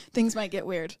Things might get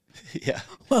weird. Yeah.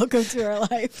 Welcome to our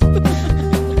life.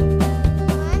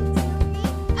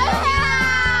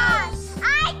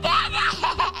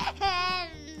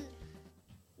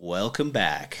 Welcome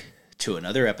back to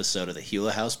another episode of the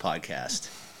Hewlett House podcast.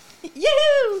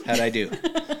 Yoo-hoo! How'd I do?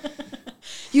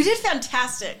 You did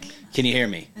fantastic. Can you hear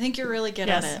me? I think you're really good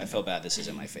Yes. at I it. feel bad this is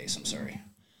in my face. I'm sorry.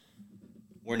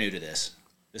 We're new to this.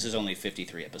 This is only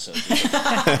 53 episodes.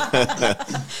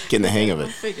 Getting the hang of it.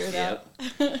 Figure it out.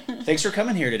 Yep. Thanks for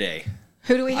coming here today.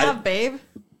 Who do we have, babe?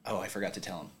 Oh, I forgot to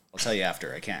tell him. I'll tell you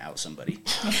after. I can't out somebody.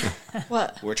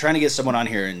 What? We're trying to get someone on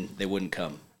here and they wouldn't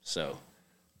come. So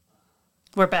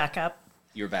We're back up.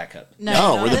 you're back up.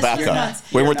 No, we're the this was backup.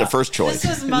 months- We weren't the not. first choice.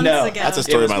 This was months No, ago. that's a It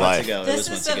story was of my months life. ago. It This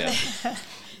was is months ago.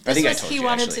 This I think I was told he you,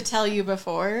 wanted actually. to tell you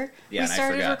before Yeah, we and I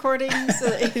started forgot. recording. So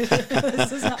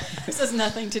this has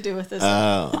nothing to do with this.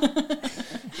 Oh,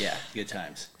 Yeah, good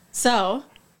times. So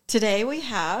today we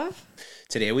have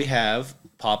Today we have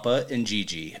Papa and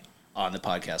Gigi on the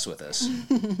podcast with us.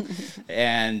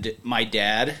 And my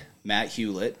dad, Matt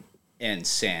Hewlett, and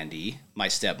Sandy, my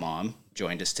stepmom,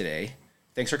 joined us today.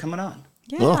 Thanks for coming on.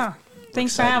 Yeah.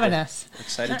 Thanks for excited having to- us.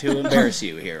 Excited to embarrass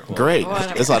you here. Well, great.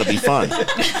 Whatever. This ought to be fun.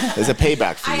 There's a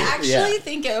payback for I you. actually Yeah.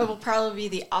 think it will probably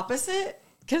be the opposite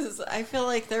because I feel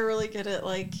like they're really good at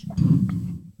like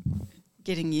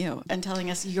getting you and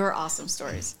telling us your awesome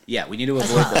stories. Yeah, we need to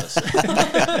avoid those.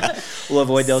 We'll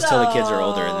avoid those till the kids are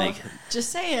older. And they,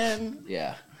 Just saying.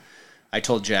 yeah. I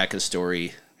told Jack a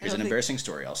story. Here's don't an think- embarrassing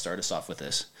story. I'll start us off with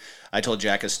this. I told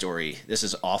Jack a story. This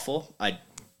is awful.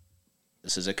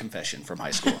 This is a confession from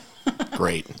high school.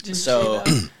 Great. So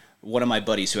one of my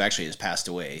buddies who actually has passed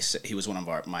away, he was one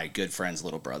of my good friend's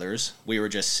little brothers. We were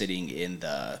just sitting in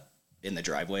the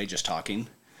driveway just talking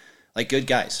like good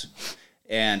guys.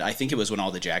 And I think it was when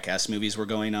all the Jackass movies were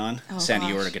going on. Oh, Sandy,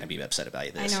 you gosh. were going to be upset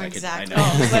about this. I know exactly. I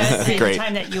know. Was it the Great.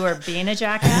 time that you were being a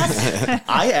jackass?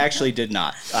 I actually did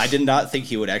not. I did not think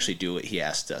he would actually do what he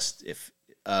asked us. If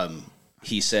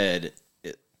he said,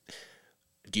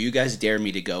 "Do you guys dare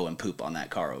me to go and poop on that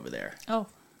car over there?" Oh.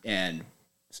 And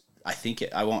I think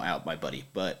I won't out my buddy,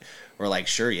 but we're like,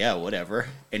 sure, yeah, whatever.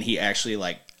 And he actually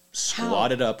like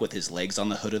squatted up with his legs on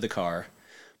the hood of the car,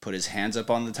 put his hands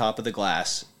up on the top of the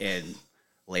glass, and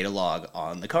laid a log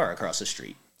on the car across the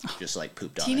street. Just like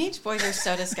pooped on it. Teenage boys are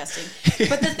so disgusting.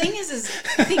 But the thing is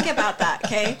think about that,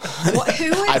 okay? Who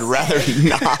would I'd rather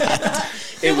not.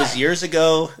 It was years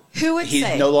ago. Who would He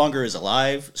say? no longer is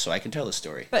alive, so I can tell the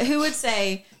story. But who would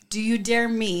say, "Do you dare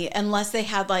me?" Unless they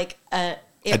had like a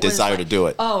desire to do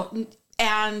it. Oh,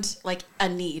 and like a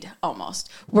need almost.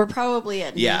 We're probably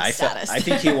at Yeah, need status. I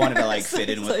think he wanted to like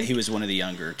fit in It's with. like- He was one of the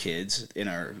younger kids in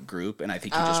our group, and I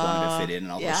think he just wanted to fit in.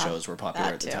 And all yeah, those shows were popular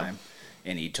that at the too. time,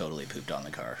 and he totally pooped on the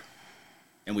car.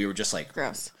 And we were just like,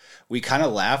 Gross. we kind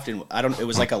of laughed, and it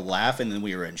was like a laugh, and then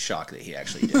we were in shock that he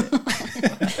actually did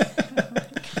it.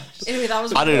 Anyway, that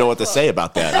was. I don't know what to say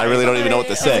about that. I really don't even know what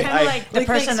to say. Kind of like the Like,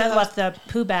 person thanks that for left the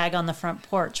poo bag on the front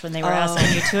porch when they were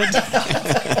asking you to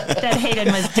that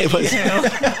Hayden was digging through.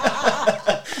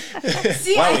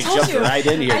 See, Wow, I we told jumped you. right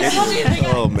in here, I didn't told we? you. I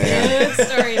got Oh, man. good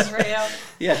stories for you.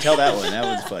 Yeah, tell that one. That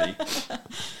one's funny.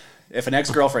 If an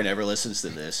ex-girlfriend ever listens to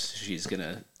this, she's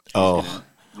gonna. Oh.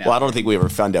 Well, I don't think we ever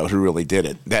found out who really did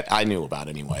it. That I knew about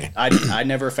anyway. I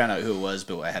never found out who it was,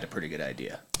 but I had a pretty good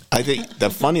idea. I think the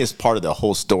funniest part of the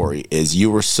whole story is you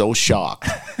were so shocked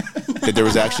that there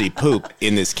was actually poop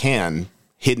in this can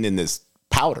hidden in this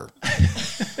powder.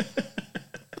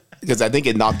 Because I think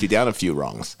it knocked you down a few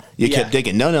rungs. You Yeah. kept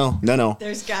digging. No.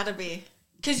 There's got to be.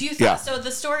 Because you thought, Yeah. so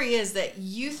the story is that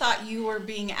you thought you were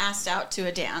being asked out to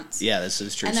a dance. Yeah, this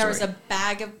is a true And there was story. a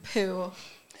bag of poo.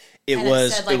 It and it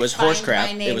was said, like, it was horse find crap.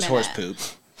 my It name was in horse it. poop.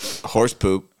 Horse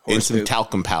poop and Horse some poop.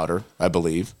 talcum powder, I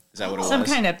believe. Is that what it Some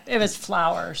was? kind of, it was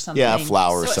flour or something. Yeah,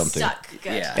 flour or So it something. stuck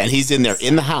good. Yeah. And he's in there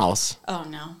in the house Oh,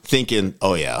 no. thinking,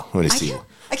 oh, yeah, let me see.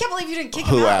 I can't believe you didn't kick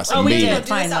Who him out. asked Oh, we me? did, Do this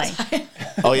finally. outside.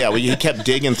 Oh, yeah, well, he kept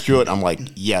digging through it. I'm like,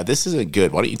 yeah, this isn't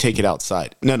good. Why don't you take it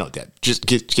outside? No, Dad, just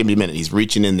give me a minute. He's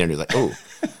reaching in there and he's like, oh,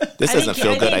 this doesn't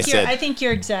feel good. I said, I think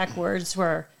your exact words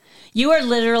were, "You are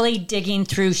literally digging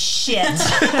through shit."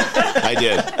 I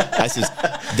did. I says,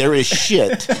 there is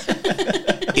shit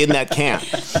in that can.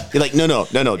 You're like, no,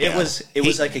 Dad. It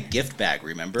was like a gift bag,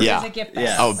 remember? Yeah. It was a gift Yeah.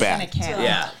 bag. Oh, in bag. a can.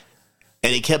 Yeah.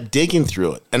 And he kept digging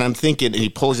through it. And I'm thinking, and he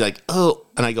pulls, he's like, oh.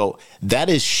 And I go, that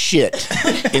is shit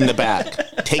in the bag.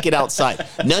 Take it outside.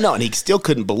 No. And he still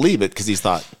couldn't believe it because he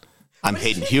thought, I'm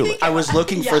Hayden Hewlett. I was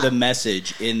looking for Yeah. the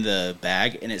message in the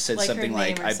bag, and it said Like her something name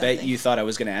like, or I bet something. you thought I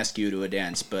was going to ask you to a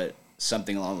dance, but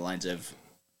something along the lines of,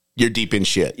 You're deep in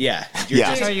shit. yeah.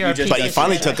 Yeah. So you're a But piece you of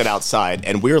finally shit. took it outside,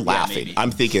 and we're laughing. maybe.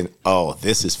 I'm thinking, oh,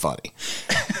 this is funny.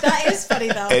 That is funny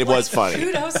though. It was funny.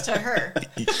 Kudos to her.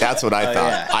 That's what I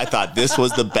thought. yeah. I thought this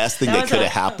was the best thing that was could have a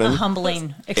happened.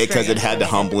 humbling experience. Because it had to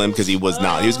humble him because he was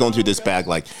not. He was going through this bag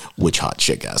like, which hot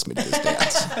chick asked me to this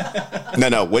dance?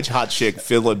 No, which hot chick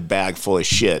filled a bag full of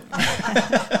shit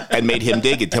and made him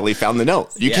dig until he found the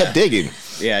note. You kept digging.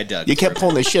 Yeah, I dug. You kept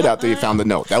pulling the shit out till you found the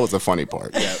note. That was the funny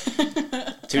part. Yep.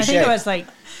 Touche. I think it was like,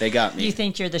 They got me. you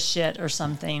think you're the shit or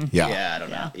something. Yeah. Yeah, I don't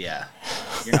know. Yeah.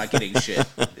 You're not getting shit.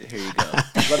 Here you go.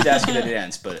 I'd love to ask you to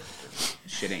dance, but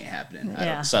shit ain't happening. I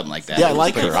Yeah. don't, something like that. Yeah, I It was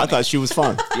like pretty her. I funny. thought she was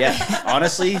fun. Yeah,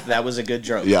 honestly, that was a good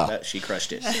joke. Yeah. She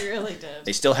crushed it. She really did.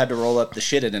 They still had to roll up the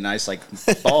shit in a nice, like,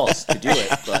 balls to do it,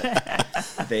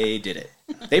 but they did it.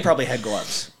 They probably had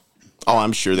gloves. Oh,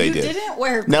 I'm sure they You did. didn't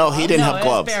wear No, gloves? he didn't No, have it was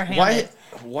gloves. barehanded.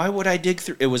 Why would I dig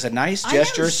through? It was a nice I am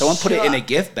gesture. Someone put it in a shocked.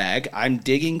 gift bag. I'm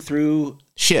digging through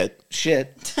Shit.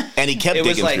 shit. And he kept It was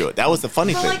digging like- through it. That was the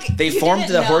funny But thing. like, They you formed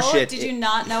didn't the know horse it? shit. Did you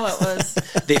not know it was?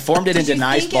 They formed it into you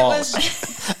nice think it balls.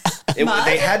 was mud?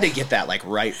 They had to get that like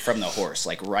right from the horse,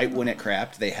 like right when it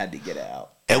crapped. They had to get it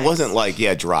out. It wasn't like,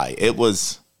 dry. It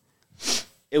was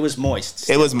moist.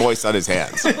 it was moist on his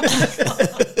hands.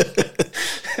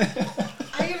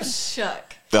 I am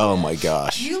shook. Oh my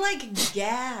gosh. You like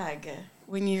gag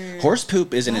when you're Horse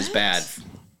poop isn't as What? bad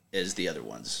as the other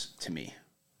ones to me,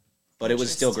 but it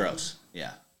was still gross.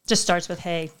 Yeah, Just starts with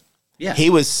hay. yeah. He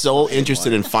was so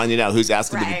interested in finding out who's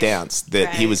asking him to Right. dance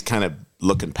that he Right. was kind of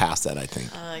looking past that, I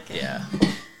think. I like it. Yeah,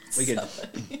 we could.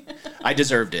 I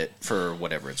deserved it for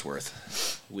whatever it's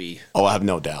worth. We Oh, I have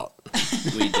no doubt.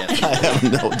 definitely I have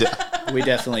no doubt. we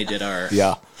definitely did our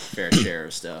Yeah. fair share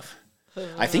of stuff.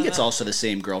 I think it's also the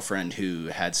same girlfriend who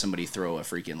had somebody throw a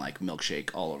freaking like milkshake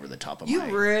all over the top of You all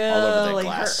over the really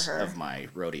glass hurt her. of my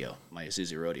rodeo, my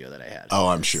Isuzu rodeo that I had. Oh,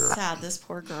 I'm sure. Sad, this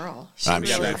poor girl. She I'm We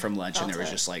got sure. back from lunch and there was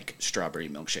felt it. just like strawberry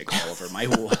milkshake all over my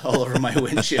all over my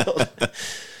windshield.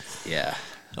 Yeah.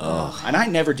 And I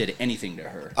never did anything to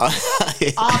her.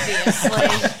 obviously.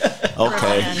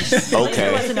 Okay. Revenge. It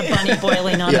Okay. wasn't a bunny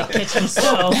boiling on the kitchen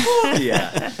stove.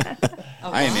 Yeah.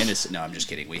 Oh, I am innocent. No, I'm just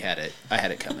kidding. I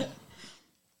had it coming.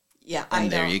 Yeah, I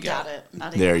there don't you go. got it.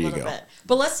 Not There even a you little go. bit.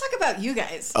 But let's talk about you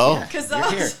guys. Oh. because You're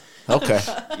that here. was Okay.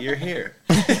 You're here.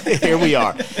 Here we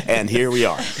are. And here we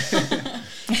are.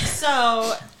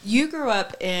 so. You grew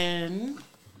up in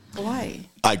Hawaii.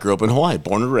 I grew up in Hawaii,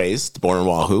 born in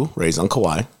Oahu, raised on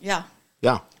Kauai. Yeah.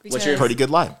 Yeah. What's your Pretty good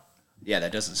life. Yeah,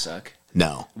 that doesn't suck.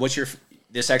 No. What's your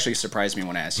this actually surprised me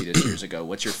when I asked you this years ago.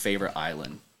 What's your favorite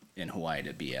island in Hawaii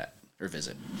to be at or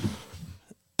visit?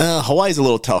 Hawaii's a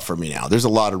little tough for me now. There's a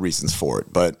lot of reasons for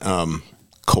it, but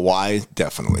Kauai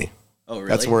definitely. Oh,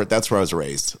 really? That's where I was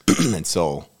raised, and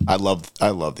so I love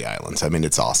the islands. I mean,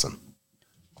 it's awesome.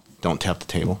 Don't tap the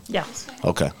table. Yeah.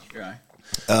 Okay. You're right.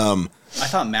 I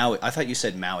thought Maui. I thought you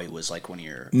said Maui was like one of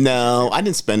your. No, I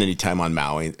didn't spend any time on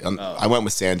Maui. I went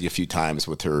with Sandy a few times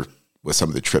with her with some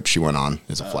of the trips she went on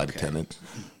as a flight attendant.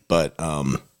 But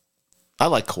I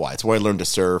like Kauai. It's where I learned to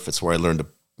surf. It's where I learned to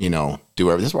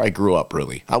do everything. This is where I grew up.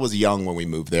 Really, I was young when we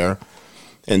moved there,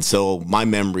 and so my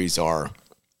memories are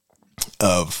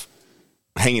of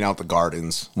hanging out at the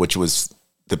gardens, which was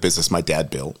the business my dad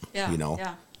built. Yeah,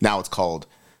 yeah. Now it's called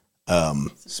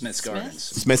Smith's Gardens.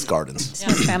 Smith's Gardens.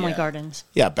 Family gardens.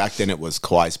 Yeah, back then it was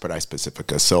Kauai's Paradise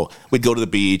Pacifica. So we'd go to the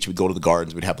beach, we'd go to the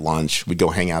gardens, we'd have lunch, we'd go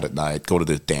hang out at night, go to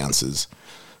the dances.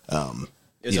 It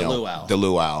was a luau. The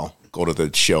luau, go to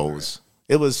the shows.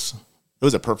 It was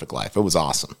a perfect life. It was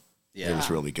awesome. Yeah. It was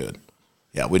really good.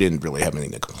 Yeah, we didn't really have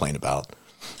anything to complain about.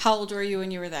 How old were you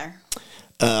when you were there?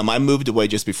 I moved away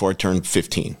just before I turned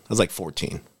 15. I was like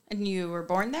 14. And you were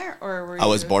born there, or were you? I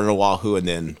was born in Oahu, and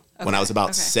then when I was about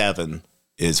okay. 7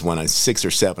 is when 6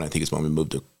 or 7, I think, is when we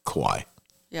moved to Kauai.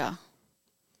 Yeah.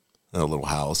 In a little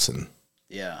house, and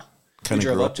Yeah. Kinda We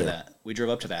drove grew up up to there. that. We drove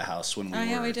up to that house when we Oh,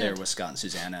 yeah, were we did. there with Scott and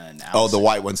Susanna and Alice. oh, the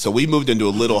white one. So we moved into a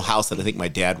little house that I think my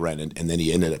dad rented, and then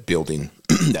he ended up building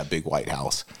that big white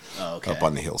house okay. up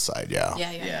on the hillside. Yeah.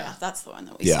 Yeah. That's the one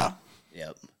that we Yeah. saw.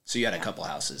 Yep. So you had a couple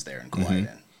houses there in Kauai Mm-hmm.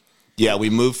 then. Yeah, we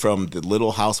moved from the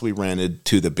little house we rented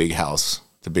to the big house,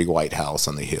 the big white house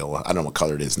on the hill. I don't know what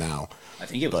color it is now. I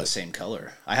think it was the same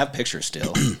color. I have pictures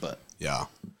still, but Yeah.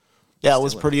 Yeah, it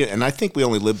was pretty. And I think we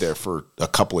only lived there for a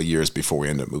couple of years before we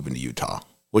ended up moving to Utah,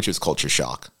 which was culture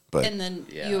shock. But And then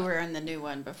Yeah. you were in the new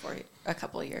one before a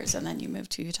couple of years, and then you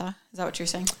moved to Utah. Is that what you're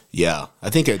saying? yeah, I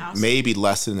think it House? maybe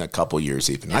less than a couple of years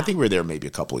even. I think we were there maybe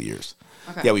a couple of years.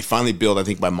 Okay. Yeah, we finally built, I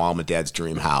think, my mom and dad's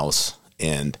dream house.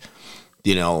 And,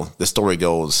 the story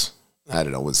goes, I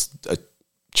don't know, it was a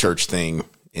church thing.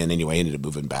 And anyway, I ended up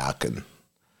moving back. And,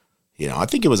 I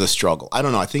think it was a struggle. I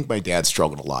don't know. I think my dad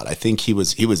struggled a lot. I think he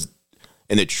was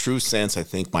in the true sense, I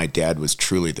think my dad was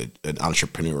truly an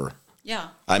entrepreneur. Yeah.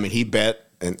 I mean, he bet,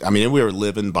 and I mean, we were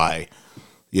living by,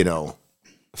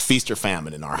 feast or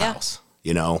famine in our house.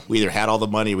 We either had all the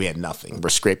money or we had nothing. We're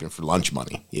scraping for lunch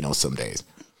money, some days.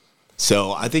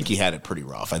 So I think he had it pretty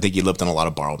rough. I think he lived on a lot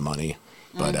of borrowed money,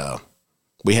 but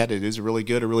we had it. It was really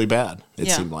good or really bad. It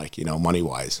seemed like, money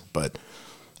wise. But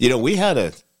we had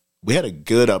a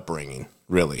good upbringing,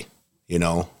 really.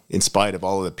 In spite of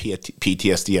all of the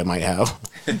PTSD I might have,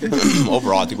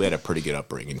 overall, I think we had a pretty good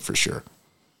upbringing for sure.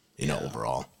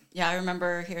 Overall. Yeah, I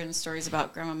remember hearing stories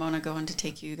about Grandma Mona going to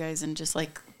take you guys and just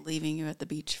like leaving you at the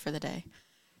beach for the day.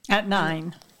 At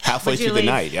 9. Halfway through the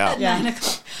night, yeah. At 9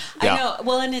 o'clock. I know.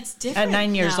 Well, and it's different. At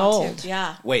 9 years now, old. too.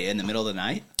 Yeah. Wait, in the middle of the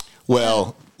night?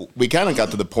 Well, we kind of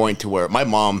got to the point to where my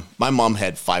mom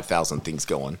had 5,000 things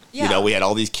going. Yeah. We had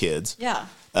all these kids. Yeah.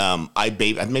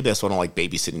 Maybe that's why I don't like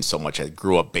babysitting so much. I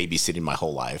grew up babysitting my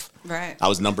whole life. Right. I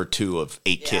was number 2 of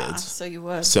 8 kids. So you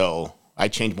would. So I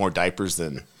changed more diapers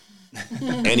than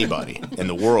anybody in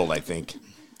the world, I think.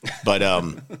 But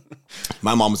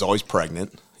my mom was always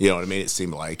pregnant. You know what I mean? It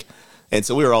seemed like. And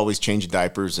so we were always changing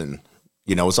diapers, and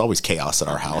it was always chaos at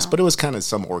our house. But it was kind of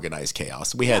some organized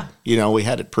chaos. We had, we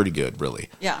had it pretty good, really.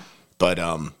 Yeah. But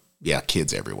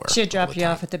kids everywhere. She'd drop you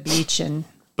off at the beach and.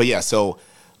 But yeah, so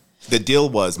the deal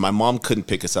was my mom couldn't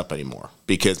pick us up anymore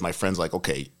because my friend's like,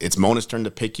 okay, it's Mona's turn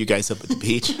to pick you guys up at the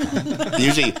beach.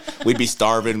 Usually we'd be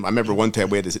starving. I remember one time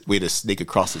we had to sneak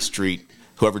across the street.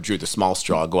 Whoever drew the small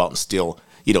straw, go out and steal,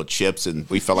 chips, and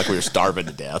we felt like we were starving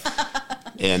to death.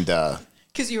 And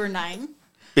because you were 9.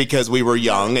 Because we were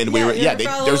young and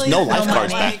there's no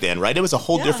lifeguards back then, right? It was a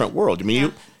whole different world. I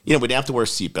mean, we didn't have to wear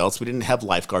seatbelts. We didn't have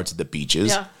lifeguards at the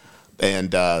beaches. Yeah.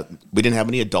 And we didn't have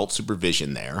any adult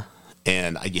supervision there.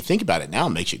 And you think about it now, it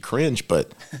makes you cringe,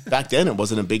 but back then it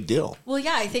wasn't a big deal. Well,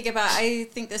 yeah, I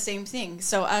think the same thing.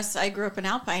 So I grew up in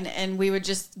Alpine, and we would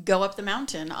just go up the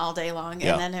mountain all day long,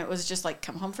 and then it was just like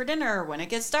come home for dinner when it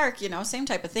gets dark, same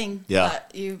type of thing. Yeah.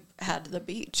 But you had the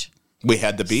beach. We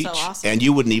had the beach, so awesome. And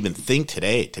you wouldn't even think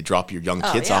today to drop your young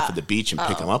kids off at the beach and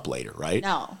pick them up later, right?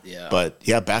 No. Yeah. But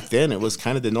back then it was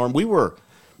kind of the norm. We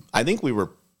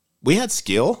had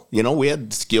skill, we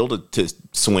had skill to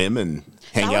swim and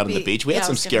hang out on the beach. We had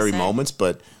some scary moments,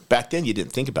 but back then you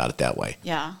didn't think about it that way.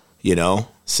 Yeah.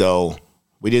 So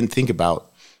we didn't think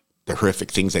about the horrific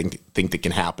things I think that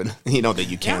can happen, that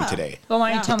you can today. Well,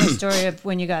 why don't you tell me the story of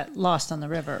when you got lost on the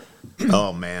river?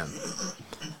 Oh, man.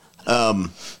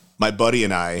 My buddy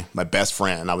and my best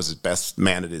friend, I was his best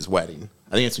man at his wedding.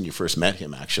 I think that's when you first met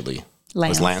him, actually.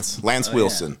 Lance. It was Lance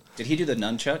Wilson. Yeah. Did he do the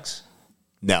nunchucks?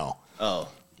 No. Oh.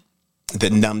 The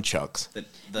nunchucks.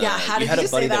 How did you had you a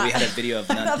buddy say that we had a video of.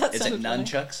 Is it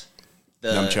nunchucks?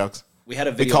 Nunchucks. We had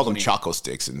a video. We called them choco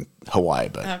sticks in Hawaii,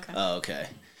 but. Okay. Oh, okay.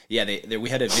 Yeah, we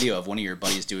had a video of one of your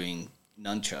buddies doing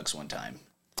nunchucks one time.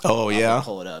 Oh, yeah? I'll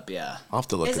pull it up, yeah. I'll have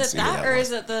to look and see. Is it that, or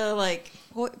is it the,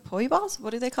 poi balls? What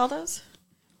do they call those?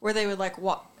 Where they would,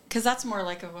 walk. Because that's more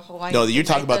like of a Hawaii. No, you're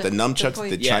talking about the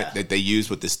nunchucks that they use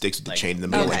with the sticks with the chain in the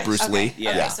middle, like Bruce Lee. Yeah.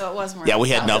 Okay, so it was more. Yeah,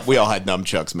 we all had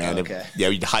nunchucks, man. Okay.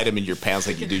 You'd hide them in your pants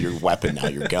like you do your weapon now,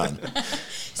 your gun.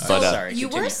 Sorry, you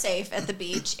were safe at the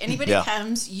beach. Anybody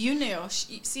comes, you knew.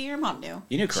 See, your mom knew.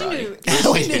 You knew karate.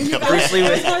 She knew. Bruce Lee It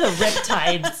was more the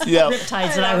riptides.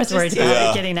 Riptides that I was worried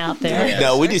about getting out there. Yeah.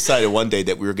 No, we decided one day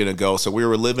that we were going to go. So we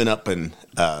were living up in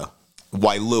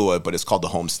Wailua, but it's called the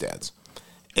Homesteads.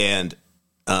 And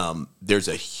there's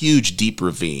a huge deep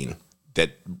ravine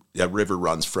that a river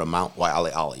runs from Mount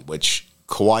Waialeale, which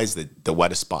Kauai's the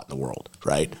wettest spot in the world,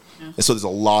 right? Yeah. And so there's a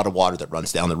lot of water that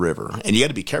runs down the river. And you got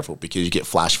to be careful because you get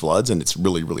flash floods, and it's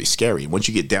really, really scary. Once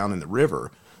you get down in the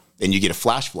river and you get a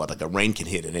flash flood, like a rain can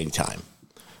hit at any time.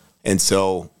 And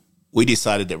so we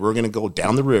decided that we're going to go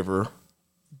down the river,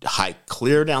 hike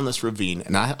clear down this ravine.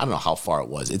 And I don't know how far it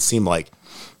was. It seemed like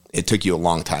it took you a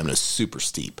long time. It was super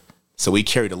steep. So we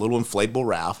carried a little inflatable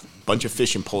raft, a bunch of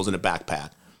fishing poles in a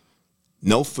backpack,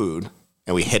 no food,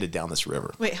 and we headed down this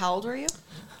river. Wait, how old were you?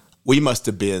 We must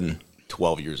have been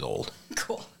 12 years old.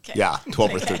 Cool. Okay. Yeah,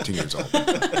 12 or 13 years old.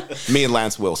 Me and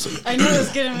Lance Wilson. I knew it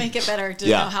was going to make it better to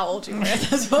know how old you were at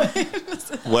this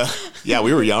point. Well, yeah,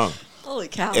 we were young. Holy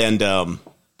cow. And I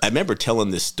remember telling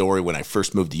this story when I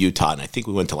first moved to Utah, and I think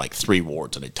we went to 3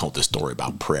 wards, and I told this story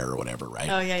about prayer or whatever, right?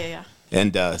 Oh, yeah.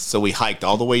 And so we hiked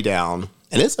all the way down.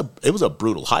 And it was a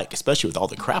brutal hike, especially with all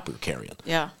the crap we were carrying.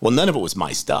 Yeah. Well, none of it was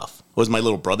my stuff. It was my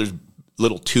little brother's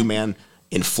little 2-man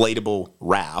inflatable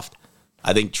raft.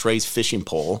 I think Trey's fishing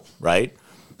pole, right?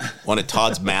 One of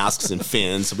Todd's masks and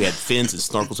fins. We had fins and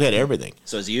snorkels. We had everything.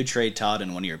 So is you, Trey, Todd,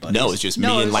 and one of your buddies? No, it was just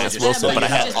me and Lance Wilson, but I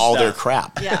had all their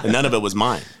crap. Yeah. And none of it was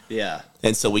mine. Yeah.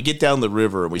 And so we get down the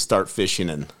river and we start fishing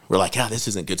and we're like, this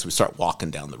isn't good. So we start walking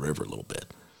down the river a little bit.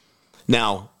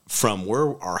 Now, from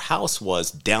where our house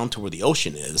was down to where the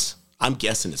ocean is, I'm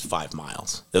guessing it's 5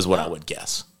 miles is what I would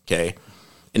guess. Okay.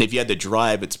 And if you had to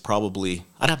drive, it's probably,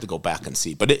 I'd have to go back and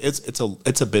see, but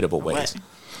it's a bit of a ways.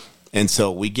 And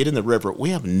so we get in the river. We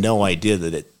have no idea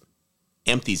that it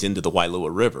empties into the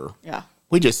Wailua River. Yeah.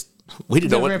 We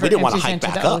didn't want to hike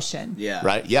back up. Ocean. Yeah.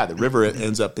 Right? Yeah, the river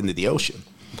ends up into the ocean.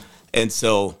 And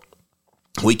so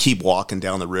we keep walking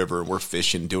down the river and we're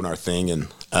fishing, doing our thing. And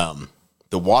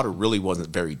the water really wasn't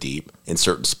very deep in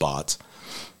certain spots.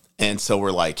 And so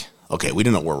we're like, okay, we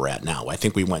don't know where we're at now. I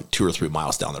think we went 2 or 3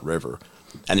 miles down the river.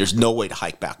 And there's no way to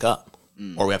hike back up.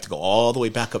 Or we have to go all the way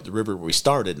back up the river where we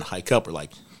started and hike up. We're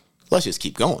like, let's just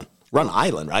keep going. We're on an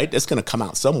island, right? It's going to come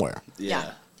out somewhere.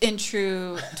 Yeah. In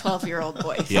true 12-year-old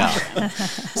boy. Yeah.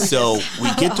 So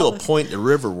we get to a point in the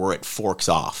river where it forks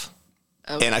off.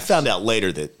 Okay. And I found out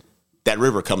later that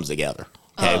river comes together.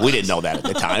 Okay. We didn't know that at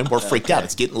the time. We're freaked out.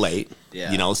 It's getting late.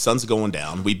 Yeah. You know, sun's going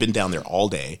down. We've been down there all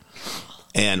day.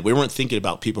 And we weren't thinking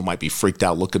about people might be freaked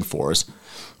out looking for us.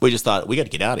 We just thought, we got to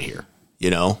get out of here, you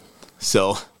know?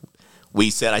 So I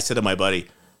said to my buddy,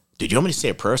 dude, you want me to say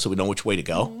a prayer so we know which way to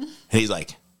go? And he's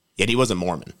like, yeah, he wasn't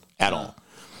Mormon at all.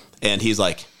 And he's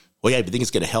like, well, yeah, if you think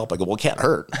it's going to help. I go, well, it can't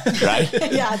hurt, right?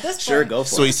 Yeah, at this point. Sure, go for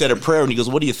it. So he said a prayer, and he goes,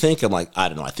 what do you think? I'm like, I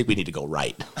don't know. I think we need to go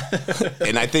right.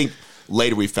 And I think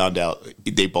later we found out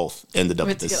they both ended up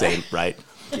at the same, right?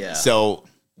 Yeah. So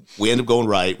we end up going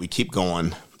right. We keep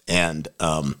going, and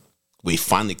we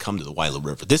finally come to the Wailua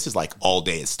River. This is like all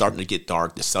day. It's starting to get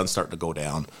dark. The sun's starting to go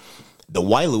down. The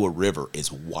Wailua River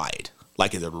is wide,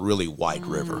 like it's a really wide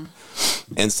river.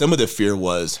 And some of the fear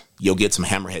was you'll get some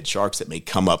hammerhead sharks that may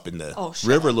come up in the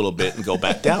river a little bit and go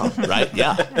back down, right?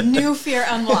 Yeah. New fear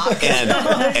unlocked.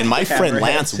 And my friend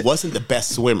Lance wasn't the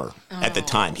best swimmer at the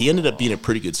time. He ended up being a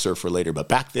pretty good surfer later, but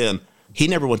back then he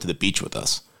never went to the beach with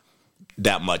us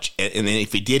that much. And then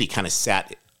if he did, he kind of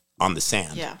sat on the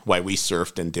sand while we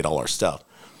surfed and did all our stuff.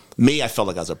 Me, I felt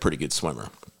like I was a pretty good swimmer.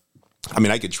 I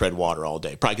mean, I could tread water all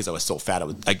day, probably because I was so fat. I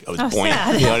was buoyant.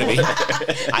 Sad. You know what I mean?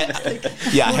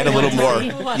 I had a little more.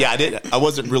 Yeah, I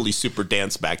wasn't really super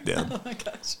dense back then. Oh my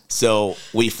gosh! So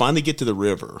we finally get to the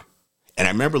river, and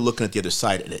I remember looking at the other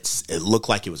side, and it looked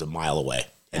like it was a mile away,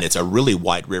 and it's a really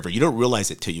wide river. You don't realize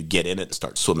it till you get in it and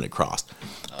start swimming across.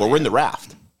 But we're in the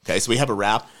raft. Okay, so we have a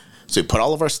raft. So we put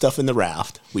all of our stuff in the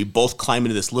raft. We both climb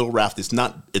into this little raft.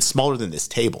 It's smaller than this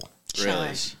table.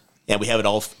 Really? And we have it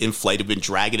all inflated. We've been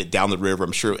dragging it down the river,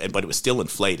 I'm sure, but it was still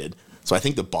inflated. So I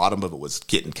think the bottom of it was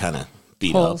getting kind of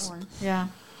beat up. Yeah.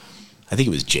 I think it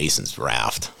was Jason's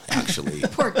raft, actually.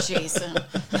 Poor Jason.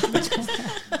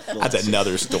 That's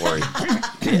another story.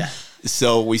 Yeah.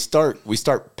 So we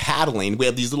start paddling. We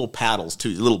have these little paddles, too,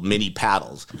 little mini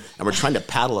paddles. And we're trying to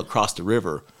paddle across the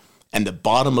river. And the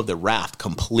bottom of the raft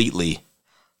completely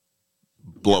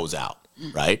blows out,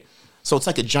 right? So it's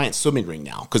like a giant swimming ring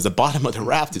now because the bottom of the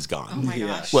raft is gone. Oh my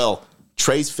gosh. Well,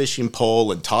 Trey's fishing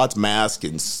pole and Todd's mask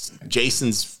and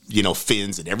Jason's,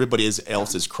 fins and everybody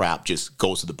else's crap just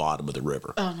goes to the bottom of the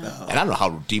river. Oh no. And I don't know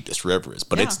how deep this river is,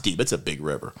 but it's deep. It's a big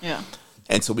river. Yeah.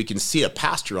 And so we can see a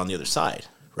pasture on the other side,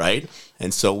 right?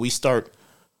 And so we start,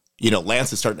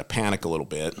 Lance is starting to panic a little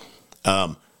bit.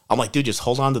 I'm like, dude, just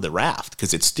hold on to the raft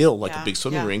because it's still like a big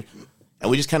swimming ring.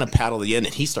 And we just kind of paddle the end,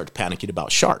 and he starts panicking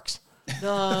about sharks.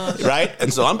 Right?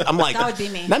 And so I'm like, that would be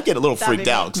me. And I'm getting a little freaked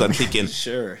out because I'm thinking,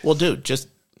 sure. Well, dude, just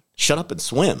shut up and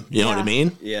swim. You know what I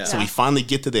mean? Yeah. So we finally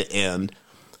get to the end.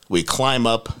 We climb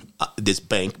up this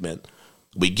bankment.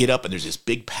 We get up, and there's this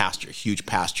big pasture, huge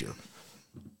pasture.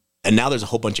 And now there's a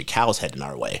whole bunch of cows heading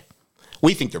our way.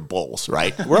 We think they're bulls,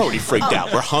 right? We're already freaked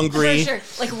out. We're hungry. For sure.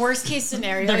 Like worst case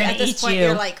scenario. They're gonna at this eat point, you.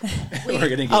 you're like,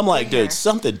 I'm like, dude,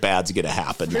 something bad's going to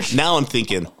happen. Now I'm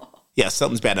thinking, yeah,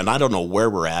 something's bad. And I don't know where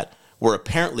we're at. We're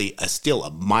apparently still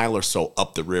a mile or so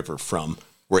up the river from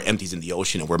where it empties in the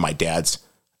ocean and where my dad's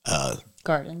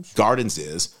gardens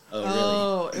is. Oh, really?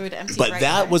 Oh, it would empty. But right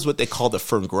that there. was what they call the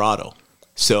Fern Grotto.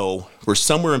 So we're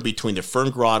somewhere in between the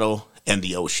Fern Grotto and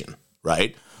the ocean,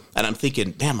 right? And I'm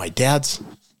thinking, man, my dad's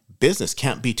business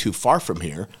can't be too far from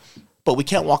here, but we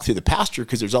can't walk through the pasture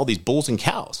because there's all these bulls and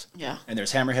cows. Yeah. And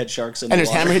there's hammerhead sharks in And the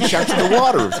there's water. hammerhead sharks in the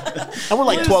water. And we're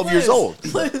like 12 years old.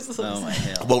 Oh, my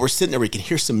hell. Well, we're sitting there, we can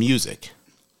hear some music.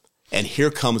 And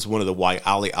here comes one of the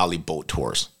Waiali boat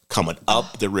tours coming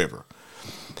up the river.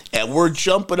 And we're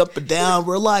jumping up and down.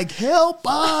 We're like, help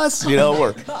us.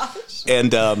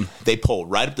 And they pull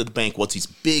right up to the bank. What's these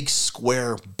big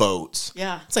square boats?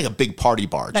 Yeah. It's like a big party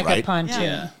barge, Like right? a pontoon.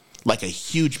 Yeah. Like a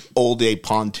huge old day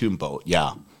pontoon boat.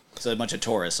 Yeah. So a bunch of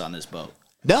tourists on this boat.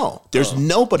 No, there's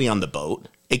nobody on the boat.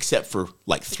 except for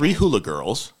like 3 hula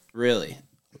girls. Really?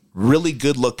 Really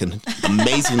good looking,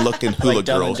 amazing looking hula like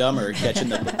Dumb girls. and Dumber catching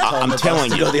the. I'm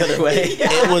telling you, go the other way.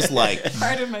 it was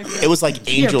like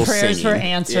angels Your prayers singing. were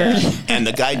answered. Yeah. And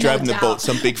the guy driving the boat,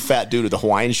 some big fat dude with a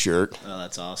Hawaiian shirt. Oh,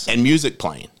 that's awesome. And music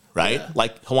playing, right? Yeah.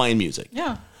 Like Hawaiian music.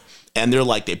 Yeah. And they're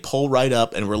like, they pull right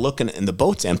up, and we're looking, and the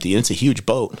boat's empty, and it's a huge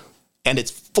boat, and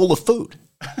it's full of food.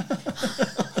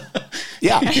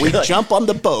 Yeah, we jump on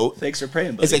the boat. Thanks for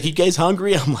praying, buddy. It's like, you guys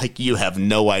hungry? I'm like, you have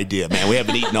no idea, man. We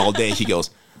haven't eaten all day. He goes,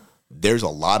 there's a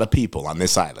lot of people on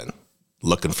this island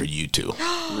looking for you two.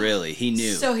 Really? He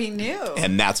knew. So he knew.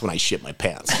 And that's when I shit my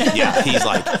pants. Yeah,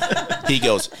 he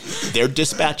goes, they're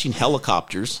dispatching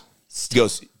helicopters. He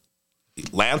goes,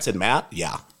 Lance and Matt?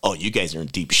 Yeah. Oh, you guys are in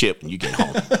deep shit when you get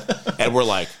home. And we're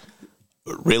like,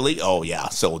 really? Oh, yeah.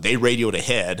 So they radioed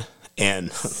ahead,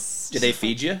 and... Did they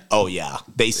feed you? Oh, yeah.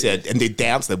 They said, and they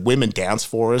danced, the women danced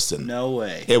for us. And no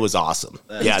way. It was awesome.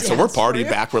 So we're partying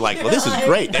back. We're like, well, this is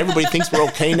great. Everybody thinks we're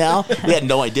okay now. We had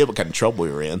no idea what kind of trouble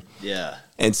we were in. Yeah.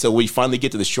 And so we finally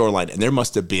get to the shoreline, and there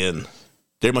must have been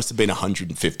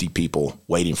 150 people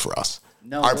waiting for us.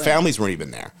 Our families weren't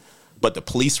even there. But the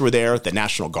police were there. The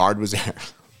National Guard was there.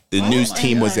 The news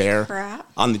team was there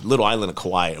on the little island of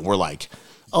Kauai. And we're like,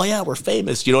 oh, yeah, we're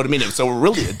famous. You know what I mean? And so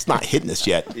it's not hitting us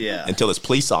yet until this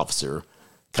police officer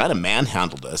kind of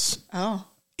manhandled us. Oh.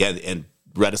 And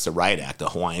read us a riot act, a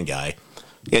Hawaiian guy.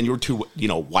 And you were two,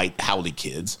 white howdy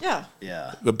kids. Yeah.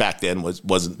 Yeah. But back then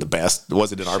wasn't the best. It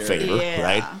wasn't in our favor,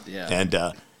 right? Yeah.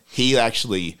 And he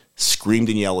actually screamed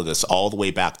and yelled at us all the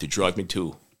way back to drive me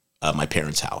to my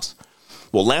parents' house.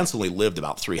 Well, Lance only lived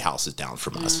about 3 houses down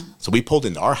from us. So we pulled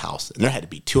into our house, and there had to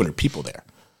be 200 people there.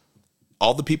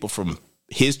 All the people from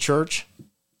his church,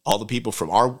 all the people from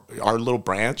our little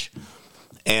branch.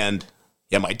 And,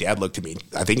 yeah, my dad looked at me.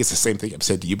 I think it's the same thing I've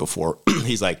said to you before.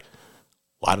 He's like,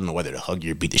 well, I don't know whether to hug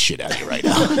you or beat the shit out of you right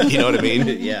now. You know what I mean?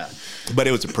 Yeah. But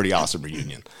it was a pretty awesome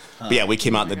reunion. But, yeah, we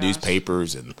came out in the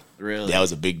newspapers, and that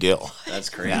was a big deal. That's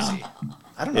crazy. Yeah.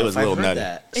 I don't know if was a I've little heard nutty.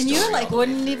 that. And you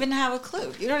wouldn't even have a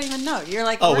clue. You don't even know. You're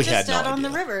like, we're just out on the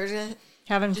river.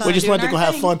 Having fun. We just wanted to go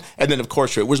have fun. And then, of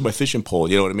course, where's my fishing pole?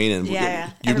 You know what I mean? And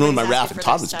you ruined my raft. And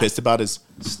Todd was pissed about his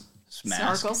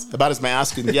mask. Snorkels. About his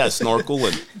mask and, snorkel.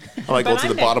 And I go to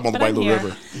the bottom of the White Little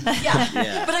River.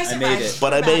 Yeah. But I made it.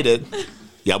 But I made it.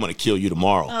 Yeah, I'm going to kill you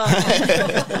tomorrow. That's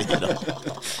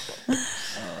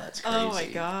crazy. Oh, my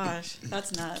gosh.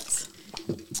 That's nuts.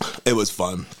 It was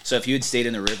fun. So if you had stayed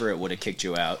in the river, it would have kicked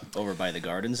you out over by the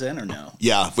gardens then, or no?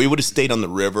 Yeah, if we would have stayed on the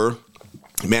river,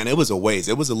 man, it was a ways.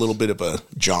 It was a little bit of a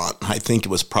jaunt. I think it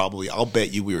was probably, I'll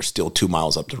bet you we were still 2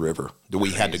 miles up the river.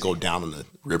 We had to go down on the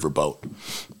river boat.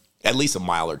 At least a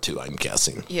mile or two, I'm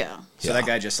guessing. Yeah. So that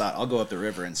guy just thought, I'll go up the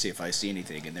river and see if I see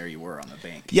anything, and there you were on the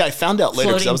bank. Yeah, I found out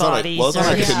later because I was on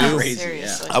a canoe. Crazy,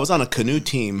 I was on a canoe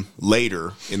team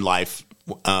later in life,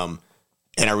 and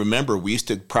I remember we used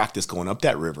to practice going up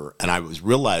that river, and I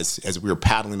realized as we were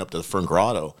paddling up to the Fern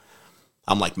Grotto,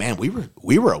 I'm like, man,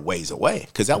 we were a ways away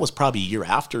because that was probably a year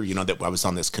after, that I was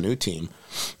on this canoe team,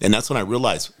 and that's when I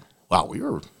realized, wow, we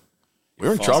were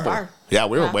in trouble. Far. Yeah,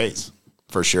 we were a ways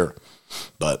for sure,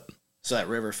 but. So that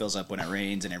river fills up when it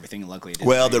rains and everything. Luckily, it didn't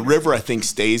well, rain. the river I think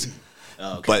stays,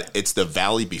 okay. But it's the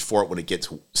valley before it when it gets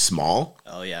small.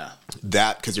 Oh yeah,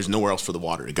 because there's nowhere else for the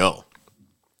water to go.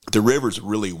 The river's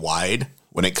really wide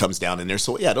when it comes down in there,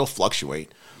 so yeah, it'll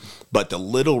fluctuate. But the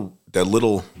little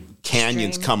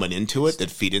canyons coming into it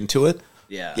that feed into it,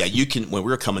 yeah, you can. When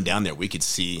we were coming down there, we could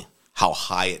see how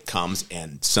high it comes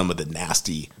and some of the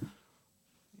nasty.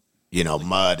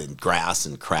 Mud and grass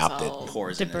and crap that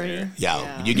pours debris. In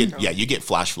yeah, you get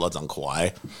flash floods on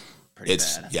Kauai. Pretty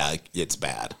bad. Yeah, it's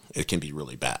bad. It can be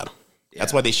really bad. Yeah.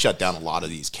 That's why they shut down a lot of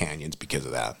these canyons because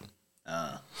of that.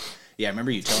 Yeah, I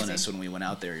remember you telling us when we went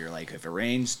out there. You're like, if it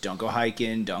rains, don't go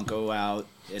hiking, don't go out,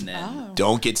 and then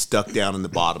don't get stuck down in the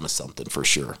bottom of something for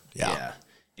sure. Yeah.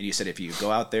 And you said if you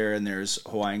go out there and there's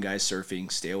Hawaiian guys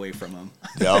surfing, stay away from them.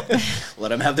 Yep. Let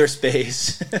them have their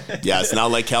space. Yeah, it's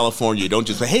not like California. You don't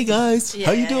just say, hey, guys,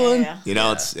 how you doing?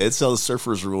 It's a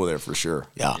surfer's rule there for sure.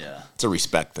 Yeah. It's a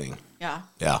respect thing. Yeah.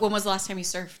 Yeah. When was the last time you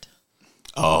surfed?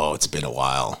 Oh, it's been a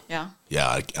while. Yeah.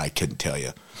 Yeah, I couldn't tell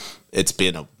you. It's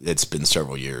been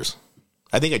several years.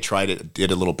 I think I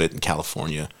did a little bit in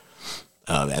California,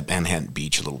 at Manhattan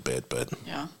Beach a little bit, but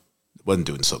it wasn't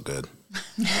doing so good.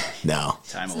 No.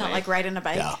 It's not like riding a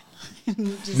bike. Yeah.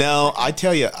 No, I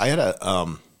tell you, I had and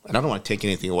I don't want to take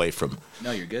anything away from.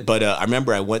 No, you're good. But I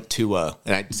remember I went to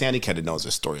Sandy kind of knows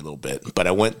this story a little bit, but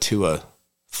I went to a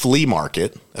flea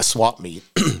market, a swap meet.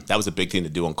 That was a big thing to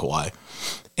do on Kauai,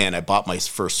 and I bought my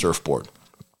first surfboard,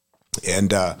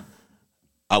 and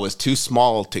I was too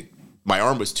small to my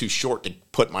arm was too short to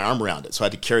put my arm around it, so I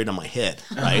had to carry it on my head,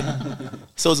 right?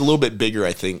 So it was a little bit bigger,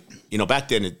 I think. Back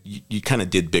then, you kind of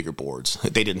did bigger boards.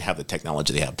 They didn't have the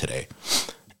technology they have today.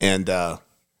 And I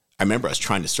remember I was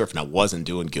trying to surf, and I wasn't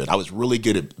doing good. I was really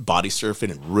good at body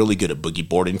surfing and really good at boogie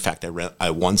boarding. In fact, I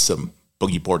won some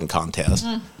boogie boarding contests.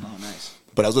 Oh, nice.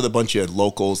 But I was with a bunch of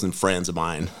locals and friends of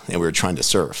mine, and we were trying to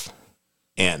surf.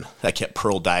 And I kept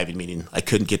pearl diving, meaning I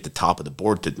couldn't get the top of the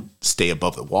board to stay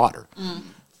above the water.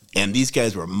 And these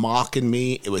guys were mocking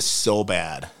me. It was so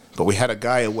bad. But we had a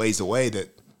guy a ways away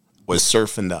that was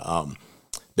surfing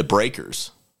the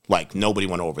breakers like nobody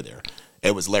went over there.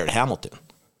 It was Laird Hamilton.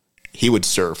 He would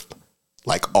surf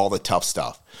like all the tough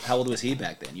stuff. How old was he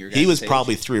back then? He was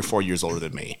probably 3 or 4 years older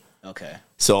than me. Okay.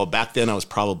 So back then I was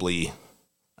probably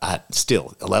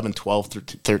still 11, 12,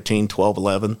 13, 12,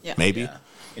 11, maybe. Yeah.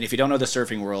 And if you don't know the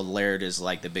surfing world, Laird is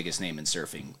like the biggest name in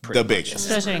surfing. The biggest.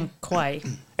 Especially in Kauai.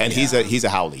 And he's a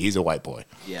Howley. He's a white boy.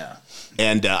 Yeah.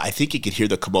 And I think he could hear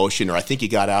the commotion, or I think he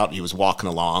got out and he was walking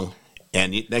along.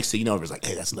 And next thing you know, he was like,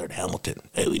 hey, that's Laird Hamilton.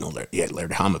 Hey, we know Laird. Yeah,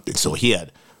 Laird Hamilton. So he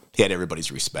had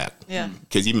everybody's respect. Yeah.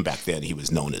 Because even back then, he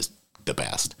was known as the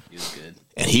best. He was good.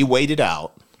 And he waited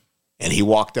out, and he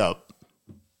walked up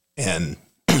and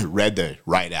read the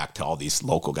riot act to all these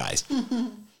local guys.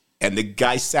 And the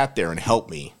guy sat there and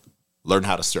helped me learn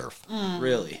how to surf.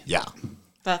 Really? Yeah.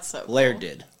 That's so cool. Laird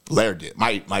did. Laird did.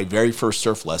 My very first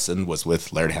surf lesson was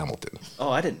with Laird Hamilton.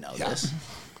 Oh, I didn't know this.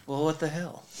 Well, what the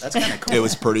hell? That's kind of cool. It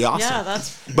was pretty awesome.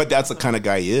 Yeah, But that's the kind of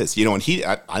guy he is. And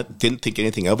I didn't think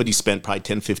anything of it. He spent probably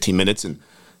 10, 15 minutes and,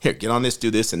 here, get on this,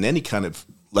 do this. And then he kind of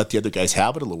let the other guys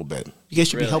have it a little bit. You guys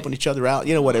should be helping each other out.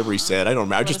 Whatever he said. I don't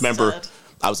remember. I just remember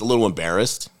I was a little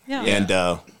embarrassed. Yeah.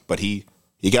 And, but he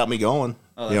got me going.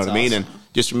 Oh, you know what that's I mean? awesome.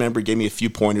 And just remember, he gave me a few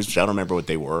pointers, which I don't remember what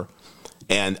they were.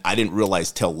 And I didn't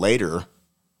realize till later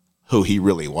who he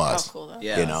really was. How cool that.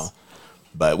 Yeah.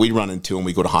 But we run into him.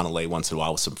 We go to Honolulu once in a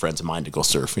while with some friends of mine to go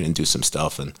surfing and do some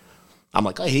stuff. And I'm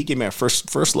like, oh, he gave me my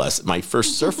first lesson, my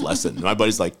first surf lesson. And my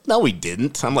buddy's like, no, he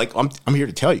didn't. I'm like, I'm here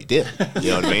to tell you, he did.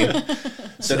 You know what I mean?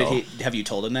 So have you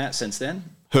told him that since then?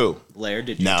 Who? Laird,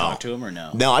 did you talk to him or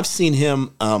no? No, I've seen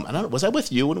him. I don't know. Was I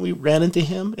with you when we ran into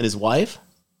him and his wife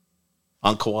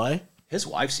on Kauai? His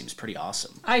wife seems pretty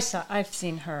awesome. I've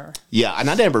seen her. Yeah, and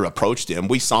I never approached him.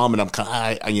 We saw him, and I'm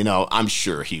kind of, I'm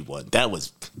sure he would. That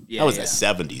was the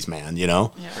 70s, man. Yeah.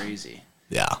 Crazy.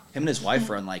 Yeah. Him and his wife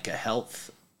run like a health,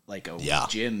 like a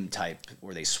gym type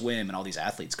where they swim, and all these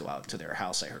athletes go out to their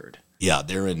house. I heard. Yeah,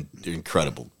 they're in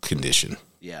incredible condition.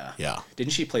 Yeah. Yeah.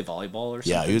 Didn't she play volleyball or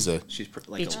something? Yeah, he was she's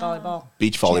like Beach volleyball.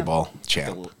 beach volleyball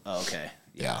champ. Oh, okay.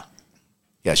 Yeah.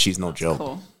 Yeah, she's no joke.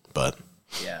 Cool. But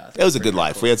Yeah. it was a good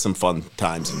life. Cool. We had some fun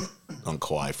times on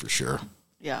Kauai for sure.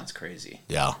 Yeah. That's crazy.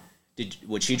 Yeah.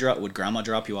 Would grandma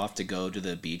drop you off to go to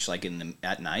the beach like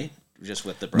at night? Just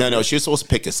with the brothers? No, she was supposed to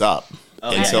pick us up.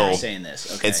 Oh, and so you're saying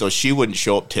this. Okay. And so she wouldn't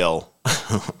show up till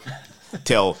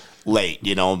late,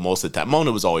 most of the time.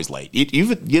 Mona was always late.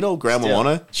 Even, Grandma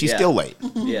Mona, she's still late.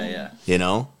 Yeah.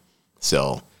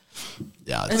 So,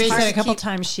 yeah. We said a couple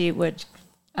times she would,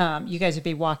 you guys would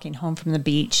be walking home from the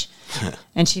beach,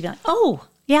 and she'd be like, oh,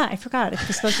 yeah, I forgot. If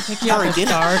we're supposed to pick you up, it's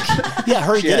dark. Yeah,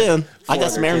 hurry, get in. I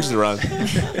got some errands to run.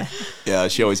 Yeah,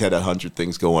 she always had 100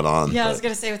 things going on. Yeah, I was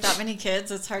going to say, with that many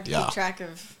kids, it's hard to Yeah. keep track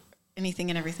of anything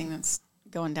and everything that's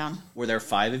going down. Were there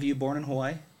 5 of you born in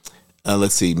Hawaii?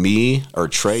 Let's see, me or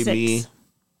Trey, 6. me. 6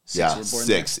 Yeah, were born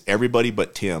 6. Everybody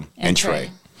but Tim and Trey.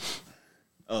 there?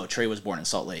 Oh, Trey was born in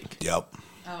Salt Lake. Yep.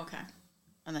 Oh, okay.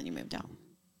 And then you moved out.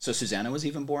 So Susanna was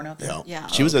even born out there? Yeah. Yeah.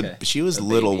 She was okay. she was A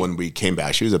little baby. when we came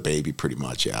back. She was a baby pretty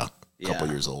much, yeah. A couple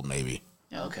Yeah. years old maybe.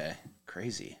 Yeah. Okay.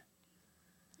 Crazy.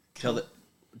 Tell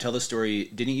the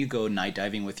story. Didn't you go night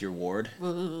diving with your ward?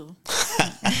 Ooh.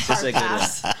 Just a good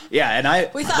pass. one. Yeah, and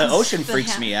the ocean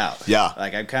freaks me out. Yeah.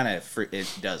 Like I'm kind of it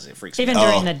freaks me Even out.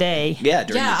 during the day. Yeah,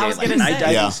 during Yeah, I the was day. Like gonna night say.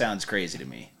 diving Yeah. sounds crazy to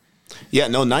me. Yeah,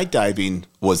 no, night diving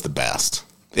was the best.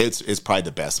 It's probably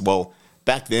the best. Well,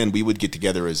 back then we would get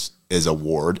together as a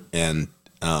ward and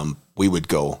we would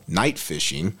go night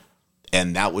fishing,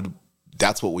 and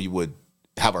that's what we would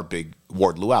have our big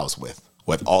ward luau's with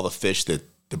all the fish that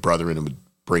the brethren would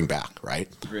bring back, right?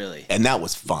 Really? And that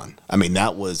was fun. I mean,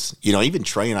 that was, even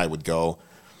Trey and I would go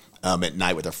at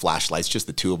night with our flashlights, just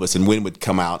the two of us, and Wynn would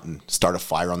come out and start a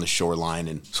fire on the shoreline,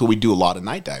 and so we'd do a lot of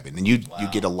night diving, and you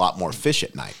get a lot more fish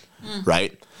at night,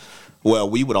 right? Well,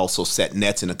 we would also set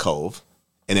nets in a cove,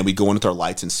 and then we go in with our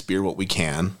lights and spear what we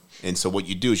can. And so what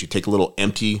you do is you take a little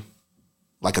empty,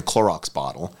 like a Clorox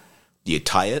bottle, you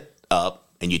tie it up,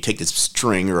 and you take this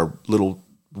string or a little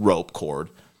rope cord,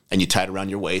 and you tie it around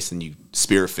your waist, and you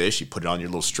spear a fish, you put it on your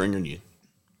little stringer, and you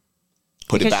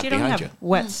put it because back you don't behind have you.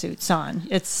 wetsuits on.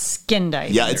 It's skin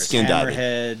diving. Yeah, it's skin diving.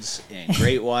 Hammerheads and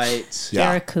great whites. Yeah.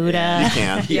 Barracuda. You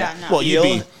can. Yeah, no. Well,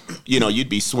 you'd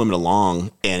be swimming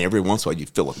along, and every once in a while you'd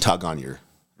feel a tug on your.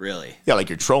 Really? Yeah, like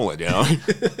you're trolling, you know.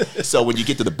 So when you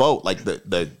get to the boat, like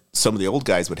some of the old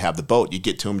guys would have the boat. You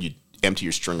get to them, you empty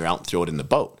your stringer out and throw it in the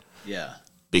boat. Yeah.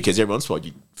 Because every once in a while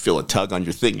you feel a tug on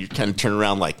your thing. You kind of turn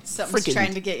around like something's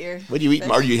trying to get your. What do you eat?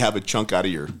 fish. Or you have a chunk out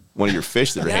of one of your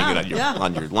fish that are hanging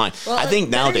on your line. Well, I think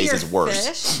nowadays it's it's worse.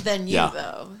 Fish than you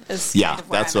though. Is Yeah, kind of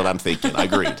where that's I'm what at. I'm thinking. I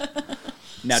agreed.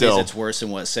 Nowadays it's worse in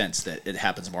what sense? That it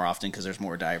happens more often because there's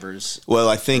more divers? Well,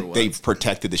 I think they've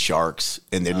protected the sharks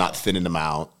and they're not thinning them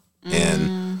out.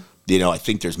 And, I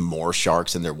think there's more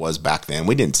sharks than there was back then.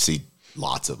 We didn't see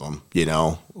lots of them,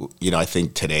 I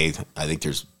think today,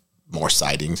 there's more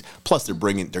sightings. Plus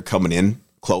they're coming in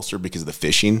closer because of the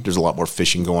fishing. There's a lot more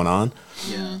fishing going on.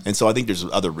 Yeah. And so I think there's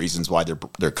other reasons why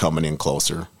they're coming in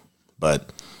closer. But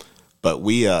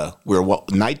we're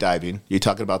night diving. You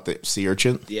talking about the sea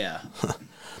urchin? Yeah.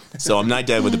 So I'm night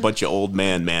diving with a bunch of old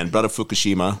man, Brother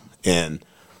Fukushima and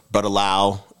Brother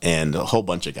Lau and a whole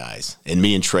bunch of guys. And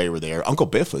me and Trey were there. Uncle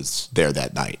Biff was there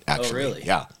that night, actually. Oh, really?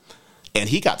 Yeah. And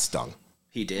he got stung.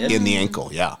 He did? In the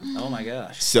ankle, yeah. Oh, my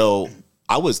gosh. So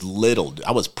I was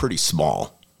pretty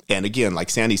small. And again, like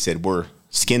Sandy said, we're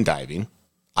skin diving.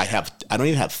 I don't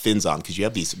even have fins on because you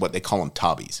have these, what they call them,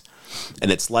 tobbies.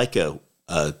 And it's like a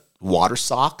water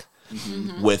sock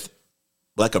with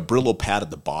like a Brillo pad at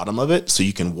the bottom of it, so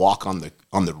you can walk on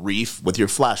the reef with your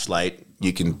flashlight.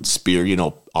 You can spear,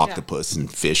 octopus and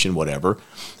fish and whatever.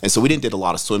 And so we did a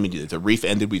lot of swimming. The reef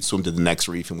ended, we'd swim to the next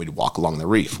reef, and we'd walk along the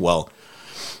reef. Well,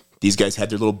 these guys had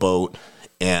their little boat,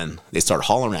 and they started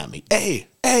hollering at me, hey,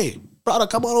 brother,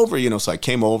 come on over. So I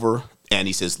came over, and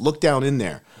he says, look down in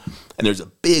there. And there's a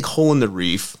big hole in the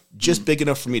reef, just big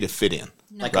enough for me to fit in.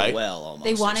 Like right? a well almost.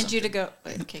 They wanted you to go.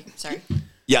 Okay, sorry.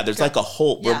 Yeah, there's like a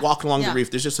hole. Yeah. We're walking along the reef.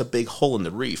 There's just a big hole in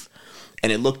the reef.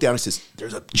 And it looked down and says,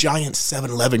 there's a giant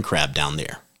 7-Eleven crab down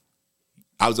there.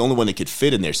 I was the only one that could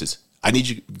fit in there. It says, I need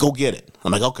you, go get it.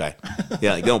 I'm like, okay.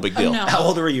 Yeah, like, no big deal. No. How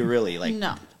old were you really? Like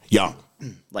No. Young.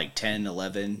 Like 10,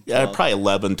 11? 12? Yeah, probably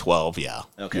 11, 12,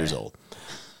 years old.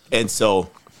 And so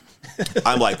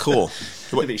I'm like, cool.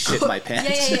 Let me shit my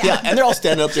pants. Yeah, and they're all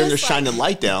standing up there and they're shining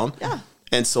light down. Yeah.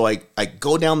 And so I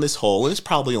go down this hole, and it's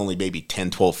probably only maybe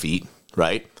 10, 12 feet,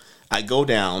 right? I go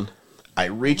down, I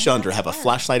reach under, have a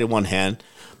flashlight in one hand,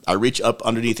 I reach up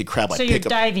underneath the crab. So you're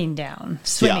diving down,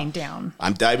 swimming down.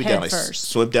 I'm diving down. Head I first.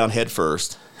 swim down head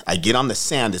first. I get on the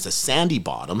sand. It's a sandy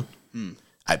bottom.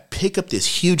 I pick up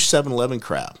this huge 7-Eleven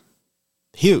crab.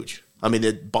 Huge. I mean,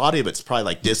 the body of it's probably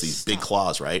like this, these big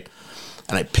claws, right?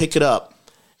 And I pick it up,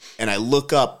 and I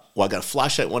look up. Well, I got a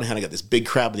flashlight in one hand. I got this big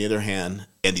crab in the other hand,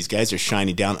 and these guys are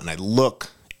shining down. And I look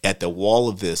at the wall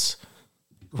of this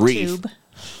reef.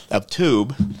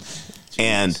 Tube.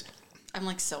 And I'm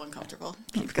like so uncomfortable.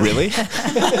 really?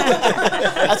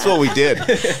 That's what we did.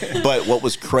 But what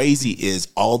was crazy is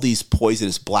all these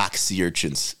poisonous black sea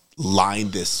urchins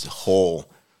lined this hole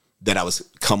that I was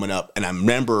coming up. And I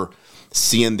remember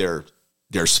seeing their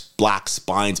black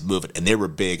spines moving, and they were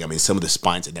big. I mean, some of the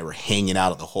spines, and they were hanging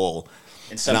out of the hole.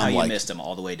 And somehow and you missed them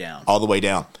all the way down. All the way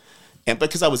down. And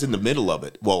because I was in the middle of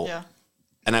it,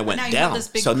 and I went now you have down. this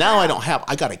big So now crab.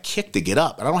 I got a kick to get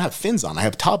up, and I don't have fins on. I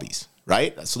have tubbies,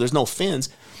 right? So there's no fins.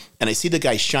 And I see the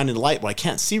guy shining the light, but I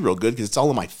can't see real good because it's all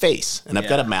in my face, and I've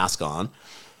got a mask on.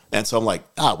 And so I'm like,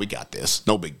 we got this.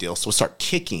 No big deal. So I start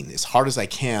kicking as hard as I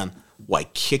can. Well, I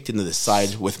kicked into the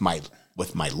side with my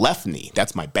left knee.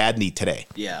 That's my bad knee today.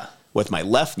 Yeah. With my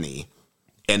left knee,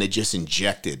 and it just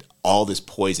injected all this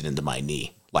poison into my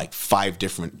knee, like 5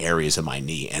 different areas of my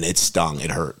knee, and it stung. It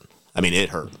hurt. I mean, it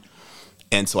hurt.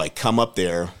 And so I come up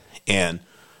there, and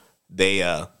they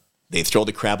throw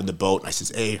the crab in the boat, and I says,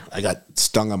 hey, I got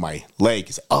stung on my leg.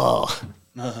 He said, oh.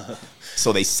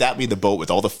 So they sat me in the boat with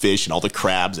all the fish and all the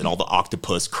crabs and all the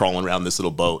octopus crawling around this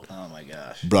little boat. Oh, my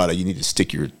gosh. Brother, you need to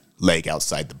stick your leg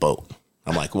outside the boat.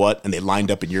 I'm like, what? And they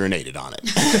lined up and urinated on it.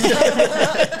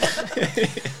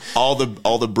 all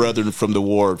the brethren from the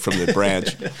ward, from the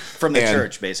branch, from the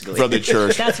church, basically. From the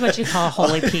church. That's what you call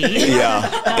holy pee. Yeah,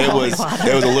 it was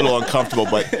a little uncomfortable,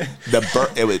 but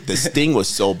the sting was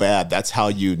so bad. That's how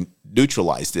you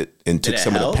neutralized it and took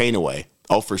some of the pain away.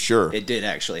 Oh, for sure, it did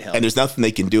actually help. And there's nothing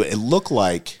they can do. It looked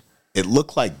like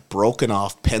broken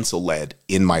off pencil lead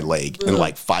in my leg in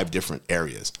like 5 different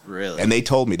areas. Really? And they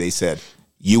told me, they said,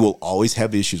 you will always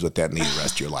have issues with that knee the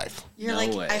rest of your life. You're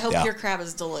like, I hope your crab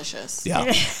is delicious. Yeah.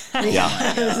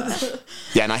 Yeah.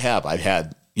 Yeah, and I've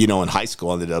had, in high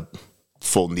school, I ended up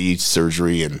full knee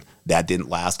surgery, and that didn't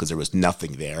last because there was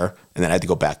nothing there. And then I had to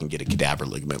go back and get a cadaver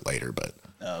ligament later. But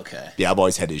Okay. Yeah, I've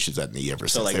always had issues with that knee ever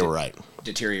since. Like, they were right.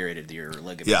 Deteriorated your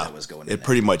ligament that was going in it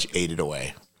pretty much ate it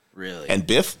away. Really? And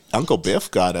Uncle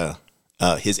Biff got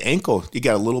his ankle. He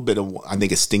got a little bit of, I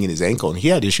think, a sting in his ankle, and he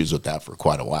had issues with that for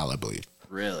quite a while, I believe.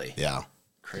 Really? Yeah.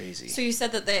 Crazy. So you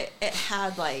said that it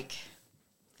had like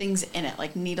things in it,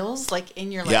 like needles, like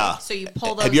in your leg. Yeah. So you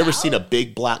pull those. Have you ever out? seen a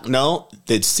big black? No,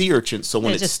 the sea urchin. So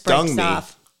when it stung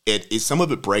me, some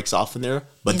of it breaks off in there,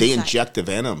 but they inject the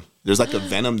venom. There's like a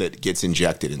venom that gets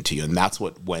injected into you, and that's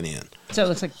what went in. So it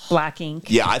looks like black ink.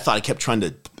 Yeah, I thought I kept trying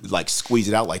to like squeeze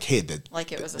it out, like, hey,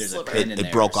 like it was a sliver.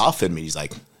 It broke off in me. He's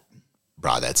like,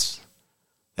 bro, that's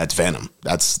venom.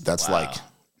 That's like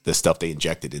the stuff they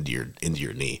injected into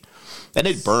your knee, and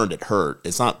it burned. It hurt.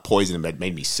 It's not poison. It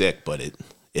made me sick, but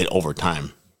it over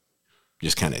time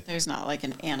just kind of. There's not like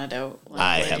an antidote.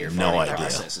 I have no idea.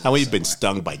 How we've been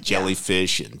stung by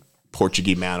jellyfish and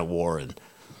Portuguese man of war and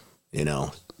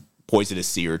poisonous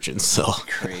sea urchins. So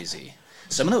crazy.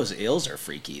 Some of those eels are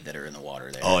freaky that are in the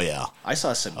water there. Oh yeah, I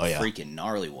saw some freaking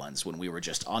gnarly ones when we were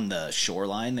just on the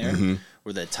shoreline there,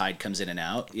 where the tide comes in and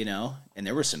out, and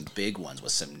there were some big ones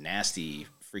with some nasty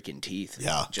freaking teeth.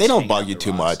 Yeah, they don't bug you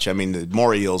too much. I mean, the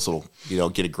more eels will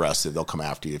get aggressive. They'll come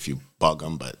after you if you bug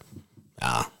them, but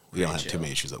we don't have too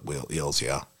many issues with eels.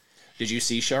 Yeah. Did you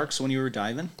see sharks when you were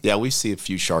diving? Yeah, we see a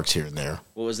few sharks here and there.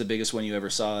 What was the biggest one you ever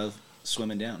saw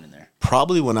swimming down in there?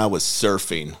 Probably when I was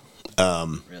surfing.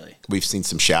 Really? We've seen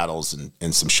some shadows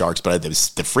and some sharks, but the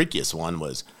freakiest one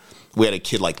was we had a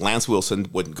kid like Lance Wilson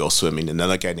wouldn't go swimming, and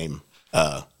another guy named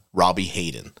Robbie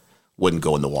Hayden wouldn't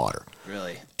go in the water.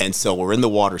 Really? And so we're in the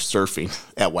water surfing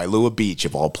at Wailua Beach,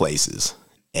 of all places,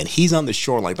 and he's on the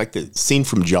shoreline, like the scene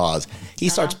from Jaws. He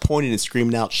starts pointing and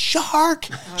screaming out, "Shark!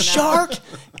 Shark!"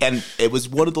 And it was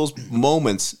one of those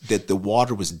moments that the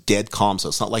water was dead calm, so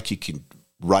it's not like you can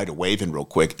ride a wave in real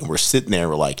quick, and we're sitting there,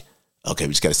 we're like, okay,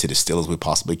 we just got to sit as still as we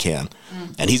possibly can.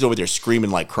 And he's over there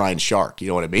screaming like crying shark. You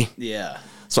know what I mean? Yeah.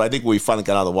 So I think when we finally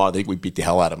got out of the water, I think we beat the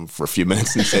hell out of him for a few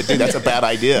minutes and said, dude, that's a bad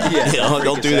idea.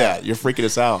 Don't do that. You're freaking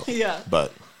us out. Yeah.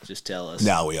 But just tell us.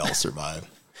 Now we all survived.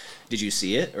 Did you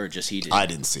see it or just he did? I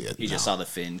didn't see it. You just saw the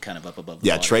fin kind of up above the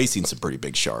water? Trey's seen some pretty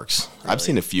big sharks. Really? I've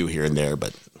seen a few here and there,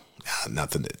 but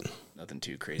nothing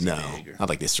too crazy big. Or... Not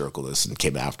like they circled us and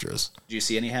came after us. Did you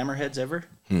see any hammerheads ever?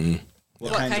 Mm-hmm.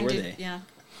 What kinds were they? Yeah.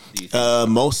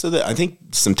 Most of I think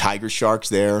some tiger sharks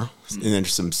there, and then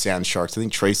some sand sharks. I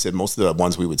think Trey said most of the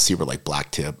ones we would see were like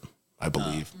black tip, I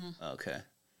believe. Okay.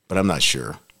 But I'm not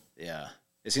sure. Yeah.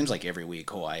 It seems like every week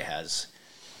Hawaii has...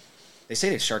 They say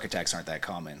that shark attacks aren't that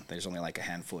common. There's only like a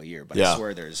handful a year. But I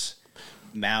swear there's...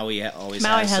 Maui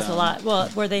has a lot. Well,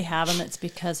 where they have them, it's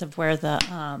because of where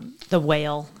the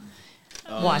whale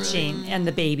watching and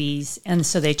the babies. And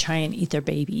so they try and eat their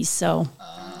babies. So...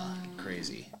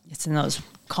 crazy. It's in those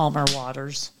calmer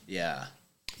waters. Yeah.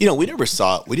 We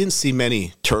didn't see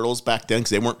many turtles back then because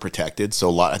they weren't protected.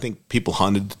 So I think people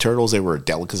hunted the turtles. They were a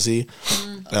delicacy.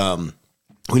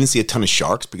 We didn't see a ton of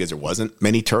sharks because there wasn't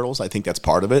many turtles. I think that's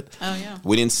part of it. Oh, yeah.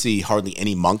 We didn't see hardly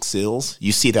any monk seals.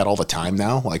 You see that all the time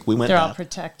now. Like we went. They're all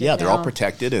protected. Yeah, they're all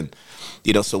protected. And,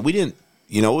 so we didn't,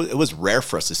 it was rare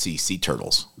for us to see sea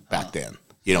turtles back then.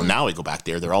 Now we go back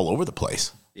there. They're all over the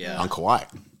place. Yeah. On Kauai.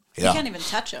 Yeah. You can't even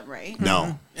touch them, right?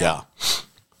 No. Yeah.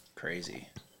 Crazy.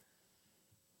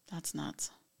 That's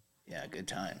nuts. Yeah, good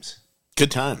times.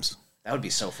 Good times. That would be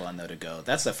so fun though to go.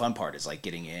 That's the fun part is like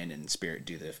getting in and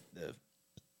do the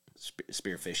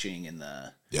spear fishing and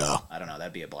the I don't know,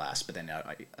 that'd be a blast. But then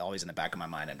always in the back of my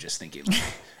mind, I'm just thinking like,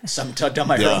 something tugged on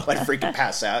my rope, I'd freaking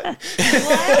pass out.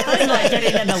 It's like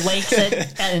getting in the lakes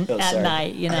at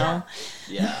night,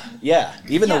 Yeah.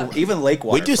 Even lake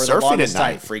water. We do for surfing the longest at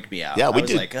night. Time freaked me out. Yeah, I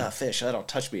was like, fish, that don't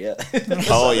touch me yet.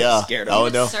 Oh yeah. Scared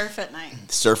of no. Surf at night.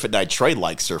 Surf at night. Trey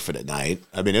likes surfing at night.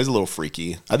 I mean, it was a little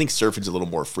freaky. I think surfing's a little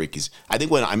more freaky. I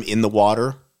think when I'm in the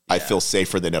water, I feel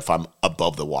safer than if I'm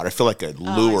above the water. I feel like a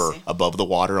lure above the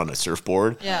water on a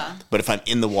surfboard. Yeah. But if I'm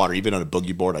in the water, even on a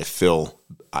boogie board, I feel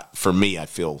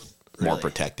more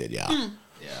protected. Yeah.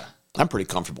 Yeah. I'm pretty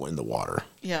comfortable in the water.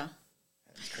 Yeah.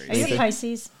 That's crazy. Are you a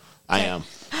Pisces? I am.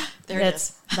 There it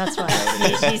is. That's why.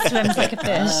 He swims like a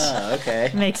fish.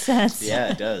 Okay. Makes sense.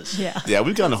 Yeah, it does. Yeah,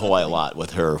 we've gone to Hawaii a lot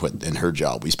with her in her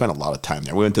job. We spent a lot of time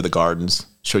there. We went to the gardens,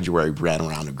 showed you where we ran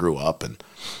around and grew up, and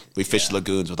we fished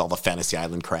lagoons with all the Fantasy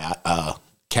Island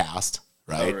cast,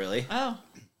 right? Oh, really? Oh.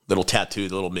 Little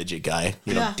tattooed little midget guy,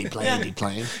 deep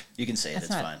plane. You can say it. It's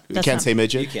fine. You can't say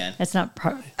midget? You can. That's not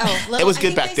it was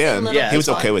good back then. Yeah, he was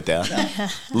okay with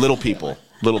that. Little people.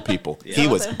 Yeah. He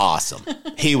was awesome.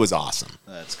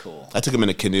 That's cool. I took him in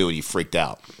a canoe and he freaked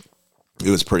out. It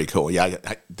was pretty cool. Yeah,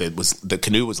 the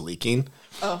canoe was leaking.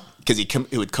 Oh. Because he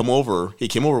came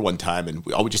over one time, and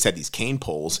we just had these cane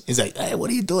poles. He's like, "Hey, what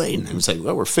are you doing?" And he was like,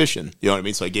 "Well, we're fishing." You know what I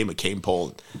mean? So I gave him a cane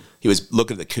pole. He was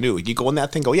looking at the canoe. "You go in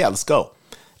that thing?" "Go, yeah, let's go."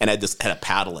 And I just had a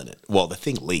paddle in it. Well, the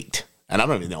thing leaked, and I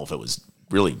don't even know if it was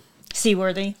really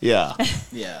seaworthy. Yeah,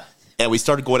 yeah. And we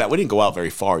started going out. We didn't go out very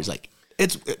far. He's like,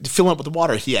 it's filling up with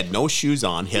water. He had no shoes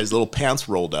on. He had his little pants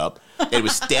rolled up, and he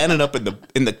was standing up in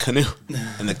the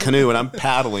canoe, and I'm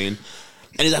paddling.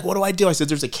 And he's like, "What do I do?" I said,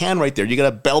 "There's a can right there. You got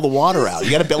to bail the water out.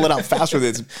 You got to bail it out faster than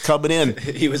it's coming in."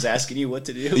 He was asking you what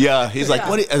to do. Yeah. He's like,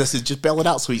 "What?" And I said, "Just bail it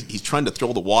out." So he's trying to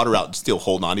throw the water out and still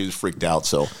holding on. He was freaked out.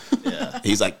 So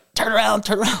he's like, turn around.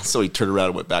 So he turned around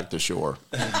and went back to shore.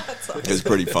 It was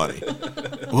pretty funny.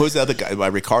 Who was the other guy?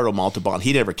 Ricardo Montalban.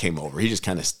 He never came over. He just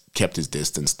kind of kept his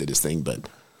distance, did his thing. But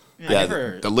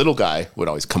the little guy would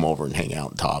always come over and hang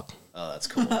out and talk. Oh, that's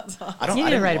cool. Awesome. You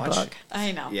need to write a book.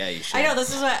 I know. Yeah, you should. I know.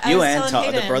 This is what I you was and telling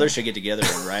Hayden. The brothers should get together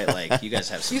and write. Like, you guys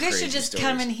have some. You guys crazy should just stories.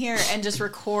 come in here and just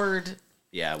record.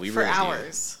 Yeah, we for really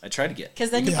hours. Do. I try to get because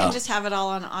then you can just have it all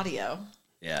on audio.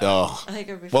 Yeah. Oh. I think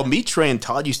it would be well, fun. me, Trey, and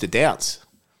Todd used to dance.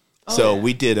 So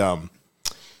we did.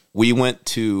 We went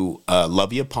to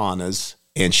Love You Upon Us,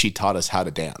 and she taught us how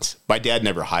to dance. My dad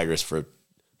never hired us for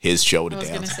his show to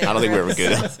dance. I don't think we were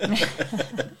good at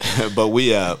it.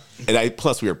 But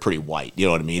plus we were pretty white. You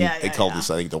know what I mean? They called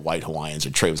us, I think, the White Hawaiians, or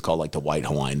Trey was called like the White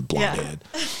Hawaiian blonde head.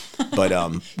 But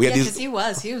we had these.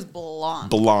 Because he was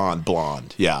blonde.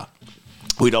 Blonde. Yeah.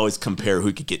 We'd always compare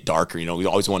who could get darker. You know, we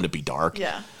always wanted to be dark.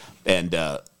 Yeah. And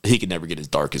he could never get as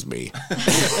dark as me.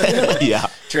 Yeah.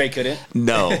 Trey couldn't?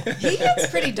 No. He gets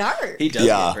pretty dark. He does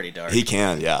get pretty dark. He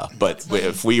can, yeah. But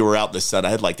if we were out in the sun, I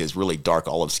had like this really dark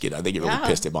olive skin. I think it really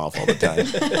pissed him off all the time.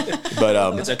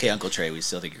 But it's okay, Uncle Trey. We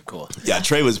still think you're cool. Yeah,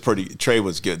 Trey was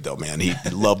good though, man. He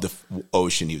loved the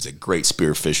ocean. He was a great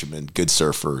spear fisherman, good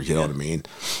surfer, you know what I mean?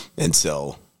 And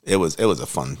so it was a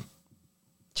fun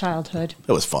childhood.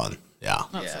 It was fun. Yeah.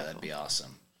 That'd be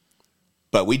awesome.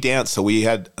 But we danced, so we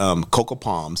had Cocoa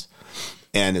Palms,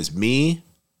 and it's me,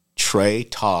 Trey,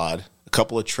 Todd, a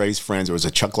couple of Trey's friends. There was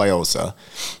a Chuck Lyosa,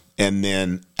 and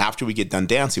then after we get done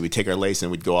dancing, we'd take our lace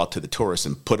and we'd go out to the tourists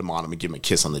and put them on them and give them a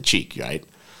kiss on the cheek, right?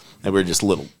 And we were just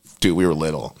little. Dude, we were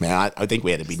little. Man, I think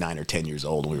we had to be 9 or 10 years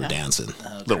old when we were dancing.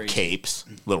 Little crazy. Capes,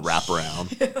 little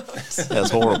wraparound. That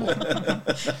was horrible.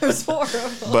 It was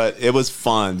horrible. But it was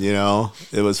fun, you know?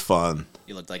 It was fun.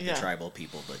 You looked like the tribal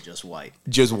people, but just white.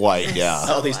 Just white, yeah.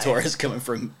 All these tourists coming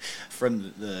from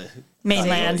the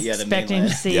mainland, expecting to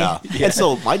see. Yeah. And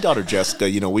so my daughter Jessica,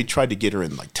 you know, we tried to get her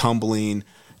in like tumbling.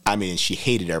 I mean, she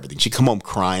hated everything. She'd come home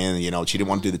crying, you know, she didn't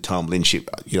want to do the tumbling. She,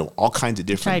 you know, all kinds of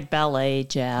different. Tried ballet,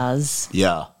 jazz.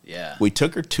 Yeah. Yeah. We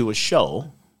took her to a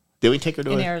show. Did we take her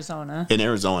to Arizona? In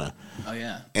Arizona. Oh,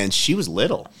 yeah. And she was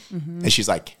little. Mm-hmm. And she's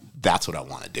like, that's what I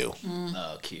want to do.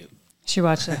 Oh, cute. She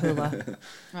watched the hula.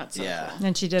 That's so cool.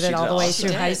 And she did it all the way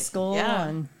through high school. Yeah.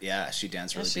 And she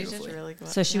danced really beautifully. Did really good.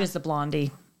 So she was the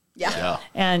blondie. Yeah.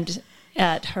 And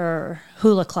at her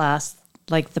hula class,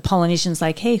 like the Polynesians,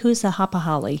 like, hey, who's the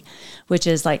hapahali? Which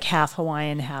is like half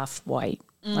Hawaiian, half white.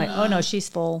 Like, oh no, she's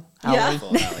full Hali.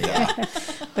 Yeah.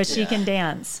 But she can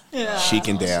dance. Yeah. She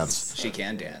can dance. She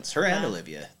can dance. Her and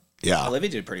Olivia. Yeah. Olivia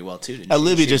did pretty well too, didn't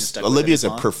she? Olivia's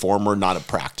a performer, not a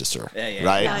practicer.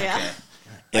 Right? Yeah. Okay.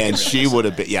 And she would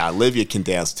have been, Olivia can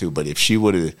dance too, but if she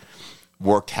would have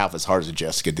worked half as hard as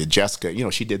Jessica did, you know,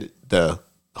 she did the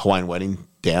Hawaiian wedding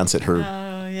dance at her.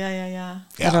 Oh, yeah.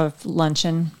 At a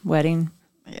luncheon wedding.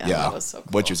 Yeah. That was so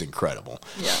cool. Which was incredible.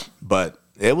 Yeah. But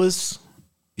it was,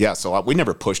 so we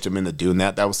never pushed him into doing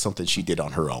that. That was something she did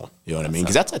on her own. You know what I mean?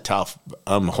 Because that's a tough,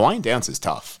 Hawaiian dance is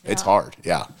tough. Yeah. It's hard.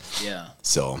 Yeah. Yeah.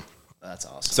 So. That's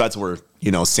awesome. So that's where, you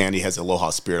know, Sandy has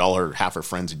aloha spirit. Half her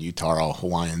friends in Utah are all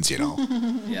Hawaiians, you know.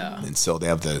 Yeah. And so they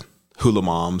have the hula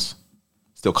moms.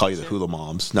 Still call you the hula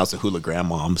moms. Now it's the hula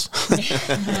grandmoms.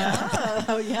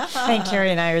 Oh, yeah. I think Carrie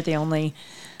and I are the only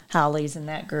Hollies in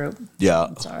that group.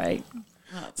 Yeah. It's all right.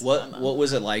 What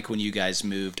was it like when you guys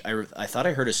moved? I thought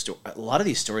I heard a lot of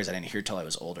these stories I didn't hear till I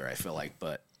was older, I feel like,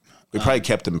 but we probably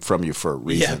kept them from you for a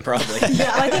reason. Yeah, probably.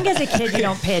 Yeah, I think as a kid you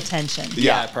don't pay attention.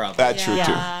 Yeah, probably. That's true too.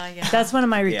 Yeah. That's one of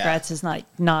my regrets is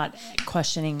not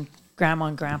questioning grandma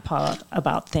and grandpa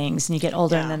about things, and you get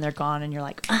older and then they're gone and you're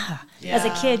like, As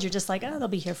a kid you're just like, they'll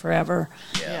be here forever.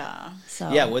 Yeah. So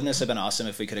wouldn't this have been awesome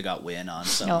if we could have got Win on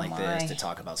something like this to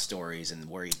talk about stories and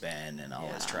where he's been and all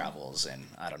his travels, and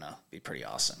I don't know, it'd be pretty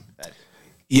awesome.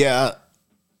 Yeah.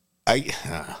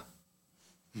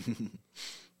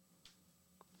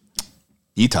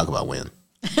 You talk about Win.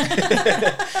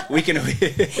 We can.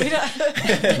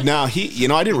 No,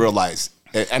 I didn't realize,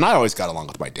 and I always got along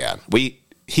with my dad.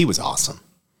 he was awesome.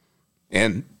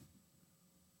 And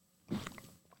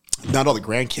not all the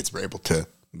grandkids were able to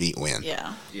meet Win.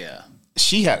 Yeah. Yeah.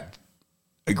 She had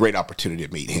a great opportunity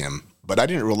to meet him, but I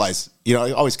didn't realize,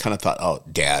 I always kind of thought, oh,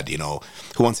 dad,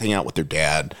 who wants to hang out with their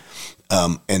dad?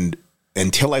 And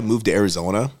until I moved to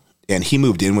Arizona and he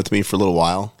moved in with me for a little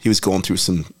while, he was going through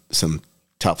some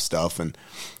tough stuff. And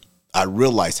I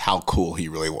realized how cool he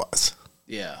really was.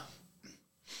 Yeah.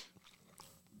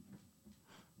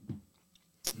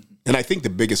 And I think the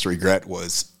biggest regret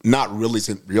was not really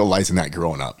realizing that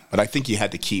growing up. But I think you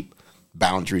had to keep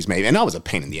boundaries maybe. And I was a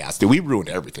pain in the ass. Dude, we ruined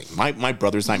everything. My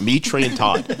brothers and I, me, Trey, and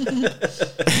Todd,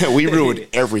 we ruined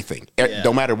everything. Yeah.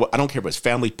 No matter what. I don't care if it's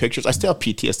family pictures. I still have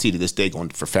PTSD to this day going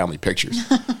for family pictures.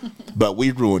 But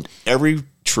we ruined every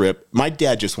trip. My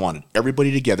dad just wanted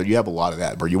everybody together. You have a lot of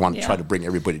that where you want to try to bring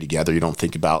everybody together. You don't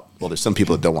think about, well, there's some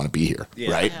people that don't want to be here,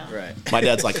 right? Yeah. Right. My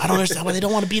dad's like, I don't understand why they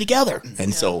don't want to be together.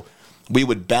 And so we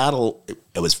would battle.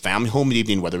 It was family home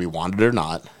evening, whether we wanted it or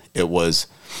not. It was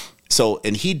so,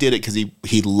 and he did it because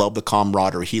he loved the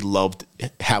camaraderie. He loved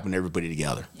having everybody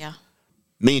together. Yeah.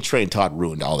 Me and Trey and Todd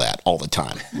ruined all that all the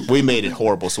time. We made it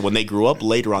horrible. So when they grew up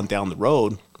later on down the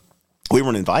road, we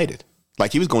weren't invited.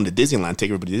 Like he was going to Disneyland,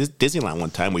 take everybody to Disneyland one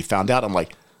time. We found out. I'm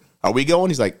like, are we going?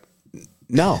 He's like,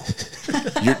 no,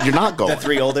 you're not going. The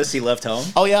three oldest he left home?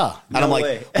 Oh, yeah. And I'm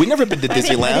like, we never been to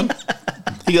Disneyland.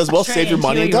 He goes, well, save your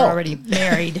money and go. You're already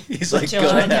married. He's like, go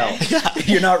to hell.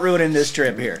 You're not ruining this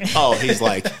trip here. Oh, he's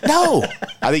like, no.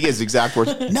 I think his exact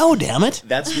words, no, damn it.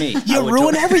 That's me. You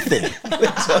ruin everything.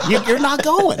 You're not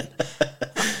going.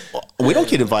 We don't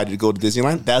get invited to go to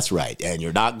Disneyland. That's right. And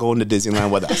you're not going to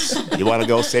Disneyland with us. You want to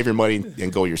go, save your money,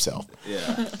 and go yourself.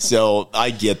 Yeah. So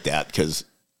I get that because,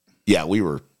 yeah, we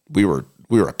were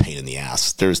a pain in the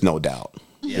ass. There's no doubt.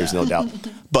 Yeah. There's no doubt.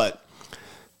 But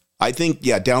I think,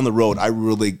 yeah, down the road,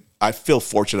 I feel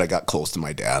fortunate I got close to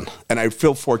my dad. And I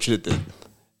feel fortunate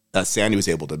that Sandy was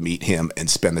able to meet him and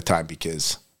spend the time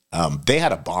because they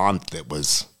had a bond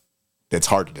that's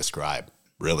hard to describe,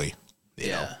 really. You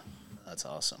know? That's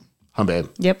awesome. Huh, babe?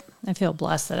 Yep. I feel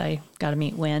blessed that I got to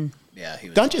meet Win. Yeah. He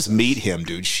was Don't just meet him,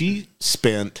 dude. She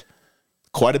spent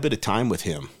quite a bit of time with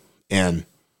him. And,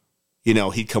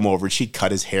 he'd come over and she'd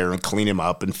cut his hair and clean him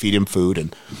up and feed him food.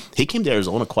 And he came to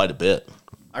Arizona quite a bit.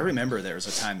 I remember there was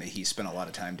a time that he spent a lot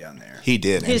of time down there. He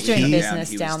did. He was doing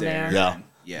business down there. Yeah.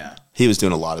 Yeah. He was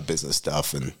doing a lot of business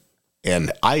stuff.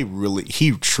 And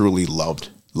he truly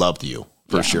loved you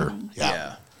for sure.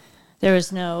 Yeah. There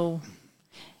was no...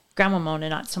 Grandma Mona,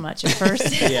 not so much at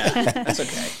first. Yeah, that's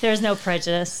okay. There was no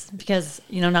prejudice because,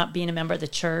 not being a member of the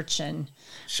church and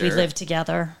we lived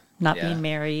together, not being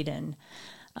married. And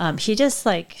he just,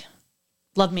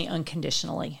 loved me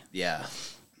unconditionally. Yeah.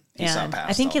 And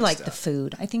I think he liked the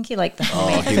food. I think he liked the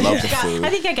homemade food. He loved the food. I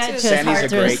think I got to his heart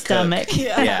through his stomach.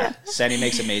 Yeah. Sandy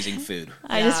makes amazing food.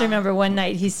 I just remember one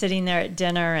night he's sitting there at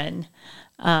dinner and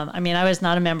I was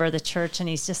not a member of the church, and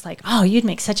he's just like, "Oh, you'd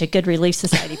make such a good Relief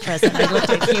Society president." I looked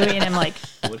at Huey, and I'm like,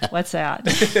 "What's that?"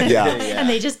 Yeah. And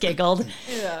they just giggled,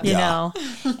 you know.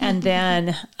 And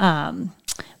then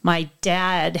my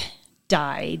dad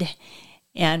died,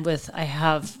 and I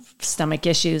have stomach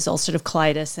issues, ulcerative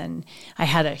colitis, and I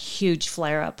had a huge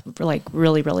flare up,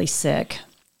 really, really sick.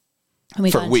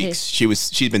 For weeks.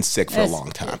 She'd been sick for a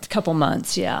long time. A couple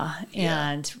months,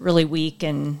 and really weak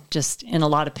and just in a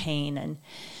lot of pain. And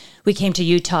we came to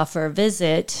Utah for a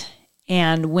visit,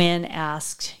 and Wynn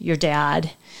asked your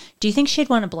dad, do you think she'd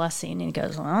want a blessing? And he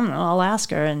goes, well, I don't know, I'll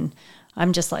ask her. And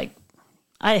I'm just like,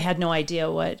 I had no idea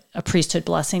what a priesthood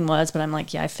blessing was, but I'm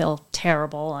like, yeah, I feel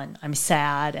terrible and I'm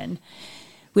sad. And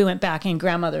we went back in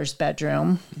grandmother's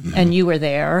bedroom, and you were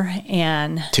there,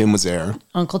 and Tim was there.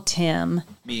 Uncle Tim.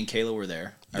 Me and Kayla were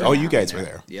there. Oh, you guys were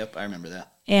there. Yep, I remember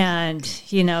that. And,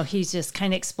 he just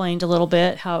kind of explained a little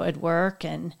bit how it would work.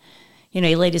 And,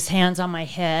 he laid his hands on my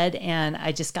head, and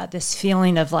I just got this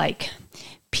feeling of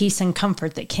peace and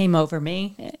comfort that came over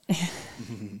me.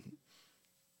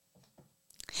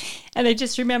 And I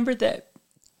just remembered that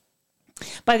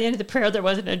by the end of the prayer, there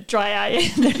wasn't a dry eye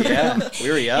in the room,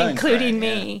 we were young, including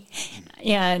me.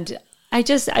 Yeah. And I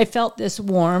felt this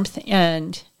warmth.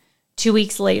 And 2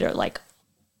 weeks later,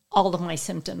 all of my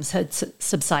symptoms had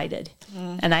subsided.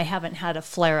 And I haven't had a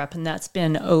flare up. And that's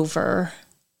been over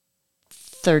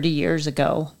 30 years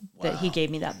ago that he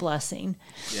gave me that blessing.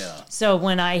 Yeah. So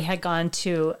when I had gone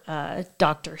to a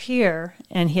doctor here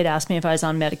and he had asked me if I was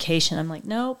on medication, I'm like,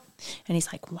 nope. And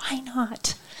he's like, why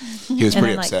not? He was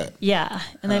pretty upset. Yeah.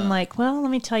 And I'm like, well, let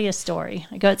me tell you a story.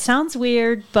 I go, it sounds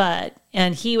weird,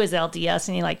 and he was LDS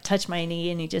and he touched my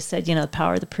knee and he just said, the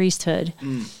power of the priesthood.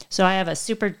 So I have a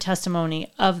super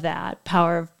testimony of that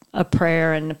power a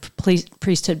prayer and a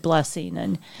priesthood blessing.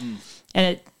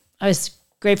 And I was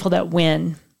grateful that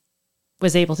Wynn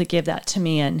was able to give that to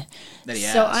me. And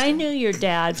so I knew your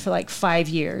dad for like 5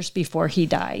 years before he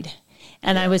died.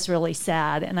 And I was really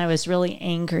sad and I was really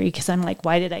angry because I'm like,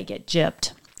 why did I get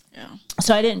gypped? Yeah.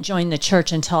 So I didn't join the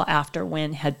church until after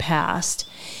Wynn had passed.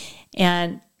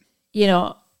 And, you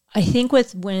know, I think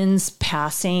with Wynn's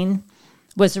passing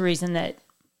was the reason that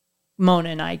Mona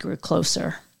and I grew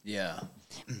closer. Yeah.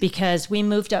 Because we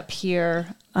moved up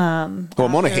here. Well,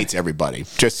 Mona hates everybody,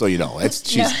 just so you know.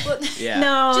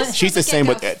 She's the same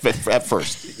with at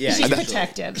first. Yeah, she's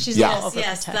protective. She's a little overprotective.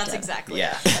 Yes, that's exactly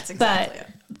it. That's exactly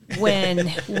it.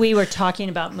 When we were talking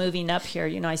about moving up here,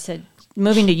 you know, I said,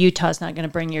 moving to Utah is not going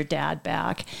to bring your dad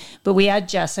back. But we had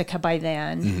Jessica by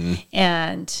then,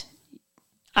 and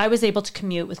I was able to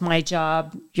commute with my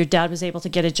job. Your dad was able to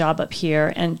get a job up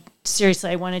here. And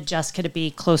seriously, I wanted Jessica to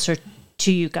be closer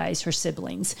to you guys, her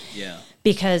siblings. Yeah.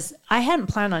 Because I hadn't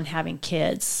planned on having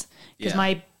kids. Because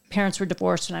my parents were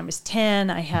divorced when I was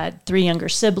 10. I had 3 younger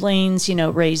siblings, you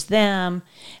know, raised them.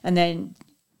 And then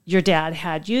your dad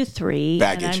had you 3.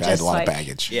 Baggage. I had a lot of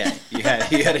baggage. Yeah, you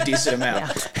had a decent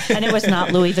amount. Yeah. And it was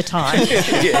not Louis Vuitton.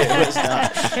 It was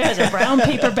not. It was a brown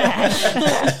paper bag.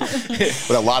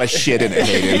 With a lot of shit in it,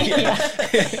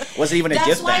 Hayden. Wasn't even a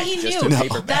gift bag. He just knew. a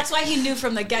paper bag. That's why he knew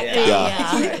from the get-go.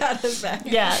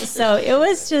 Yeah. So it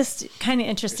was just kind of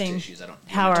interesting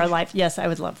how our life, yes, I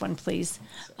would love one, please.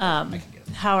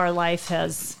 How our life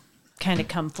has kind of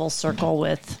come full circle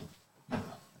with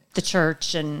the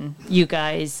church and you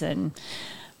guys and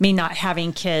me not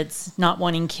having kids, not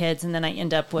wanting kids, and then I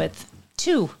end up with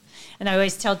 2. And I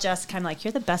always tell Jessica, I'm like,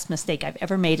 you're the best mistake I've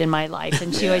ever made in my life.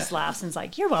 And she always laughs and is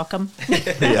like, you're welcome.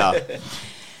 Yeah.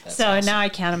 So awesome. Now I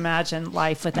can't imagine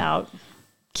life without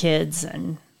kids.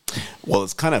 And well,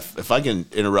 it's kind of, if I can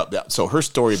interrupt that. So her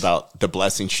story about the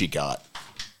blessing she got,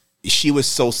 she was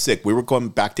so sick. We were going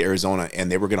back to Arizona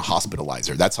and they were going to hospitalize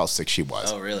her. That's how sick she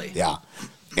was. Oh, really? Yeah.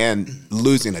 And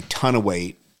losing a ton of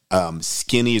weight,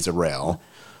 skinny as a rail,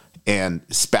 and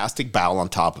spastic bowel on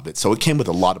top of it. So it came with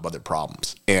a lot of other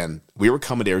problems. And we were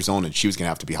coming to Arizona and she was going to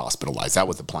have to be hospitalized. That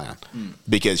was the plan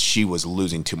because she was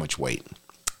losing too much weight.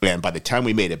 And by the time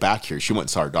we made it back here, she went and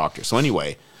saw her doctor. So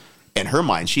anyway, in her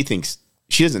mind, she thinks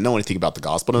she doesn't know anything about the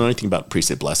gospel, don't know anything about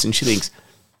priesthood blessing. She thinks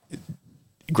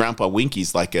Grandpa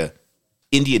Winky's like a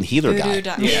Indian healer guy.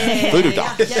 Voodoo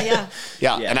doctor.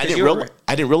 Yeah. And I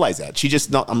didn't realize that. She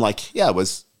just, I'm like, yeah, it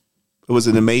was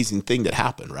an amazing thing that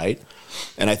happened, right?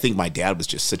 And I think my dad was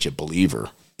just such a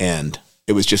believer, and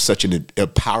it was just such a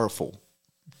powerful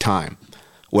time.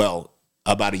 Well,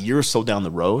 about a year or so down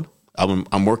the road,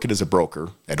 I'm working as a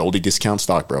broker at Oldie Discount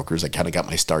Stockbrokers. I kind of got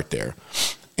my start there.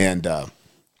 And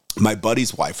my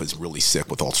buddy's wife was really sick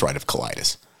with ulcerative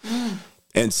colitis.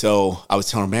 And so I was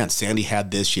telling her, man, Sandy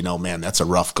had this, you know, man, that's a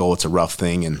rough go. It's a rough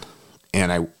thing.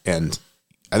 And I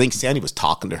think Sandy was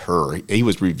talking to her. He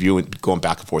was reviewing, going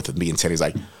back and forth with me, and Sandy's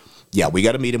like, yeah, we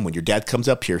got to meet him when your dad comes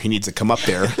up here. He needs to come up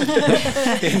there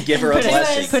and give her a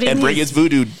blessing and bring his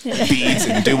voodoo beads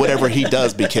and do whatever he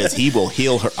does because he will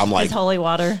heal her. I'm like, his holy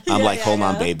water. I'm like, hold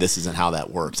on, babe, this isn't how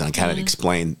that works. And I kind of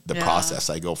explain the process.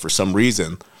 I go, for some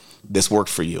reason, this worked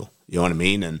for you. You know what I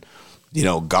mean? And, you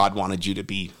know, God wanted you to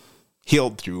be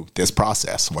healed through this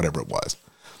process, whatever it was.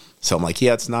 So I'm like,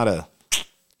 yeah,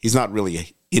 he's not really an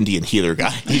Indian healer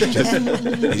guy. He's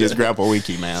just Grandpa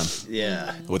Winky, man.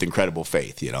 Yeah. With incredible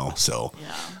faith, you know, so.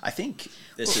 Yeah. I think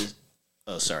this is,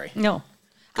 oh, sorry. No.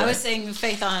 I was saying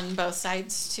faith on both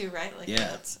sides too, right? Like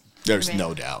there's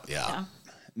no doubt, yeah.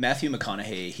 Matthew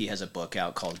McConaughey, he has a book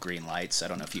out called Green Lights. I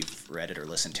don't know if you've read it or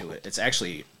listened to it. It's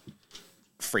actually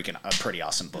freaking a pretty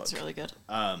awesome book. It's really good.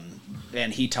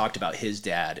 And he talked about his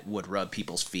dad would rub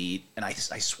people's feet, and I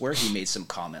swear he made some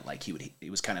comment like he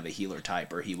was kind of a healer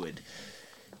type, or he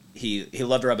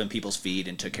loved rubbing people's feet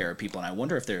and took care of people. And I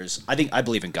wonder if I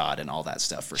believe in God and all that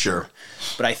stuff for sure.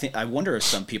 But I wonder if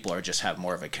some people just have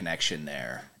more of a connection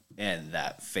there and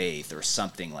that faith or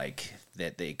something like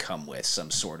that they come with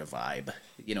some sort of vibe.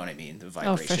 You know what I mean? The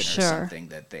vibration or something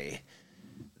that they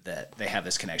have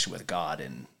this connection with God.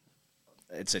 And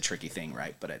it's a tricky thing,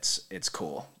 right? But it's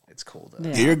cool. It's cool.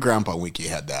 Your Grandpa Winky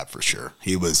had that for sure.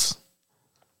 He was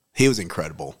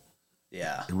incredible.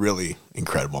 Yeah. Really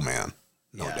incredible man.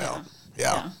 No doubt.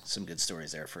 Yeah. Some good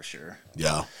stories there for sure.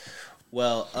 Yeah.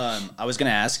 Well, I was going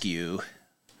to ask you,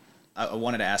 I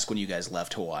wanted to ask when you guys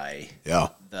left Hawaii. Yeah.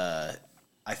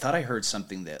 I thought I heard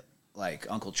something that like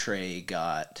Uncle Trey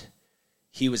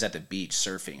he was at the beach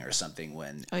surfing or something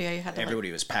when you had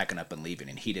everybody was packing up and leaving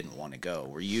and he didn't want to go.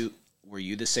 Were you were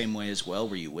you the same way as well?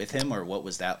 Were you with him, or what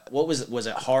was that? Was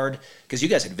it hard? Because you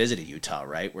guys had visited Utah,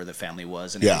 right, where the family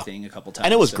was and everything a couple times.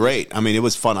 And it was great. I mean, it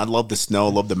was fun. I love the snow,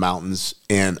 love the mountains,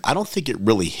 and I don't think it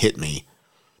really hit me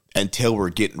until we're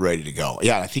getting ready to go.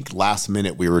 Yeah, I think last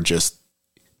minute we were just,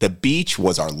 the beach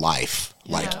was our life.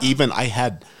 Like even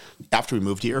after we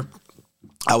moved here,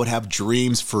 I would have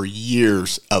dreams for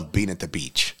years of being at the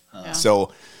beach.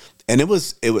 So. And it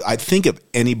was, I think of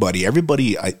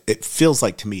everybody, it feels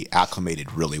like to me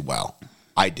acclimated really well.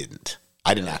 I didn't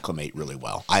acclimate really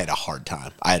well. I had a hard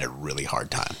time. I had a really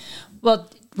hard time. Well,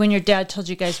 when your dad told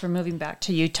you guys were moving back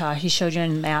to Utah, he showed you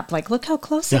on a map, like, look how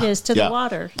close it is to the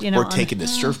water. You know, we're taking the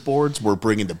surfboards, we're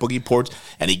bringing the boogie boards.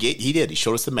 And he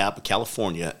showed us the map of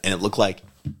California, and it looked like,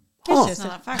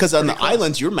 because on the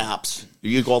islands, your maps,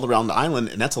 you go all around the island,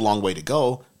 and that's a long way to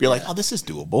go. But you're like, oh, this is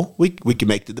doable. We can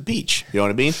make it to the beach. You know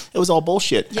what I mean? It was all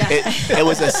bullshit. Yeah. It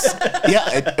was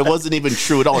it wasn't even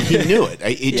true at all. And he knew it.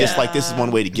 He just like, this is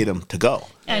one way to get him to go.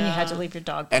 And you had to leave your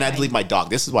dog behind. And I had to leave my dog.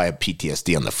 This is why I have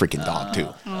PTSD on the freaking dog too.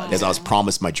 As I was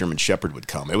promised my German Shepherd would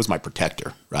come. It was my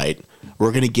protector, right?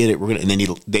 We're gonna get it. And then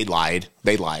they lied.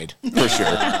 They lied for sure.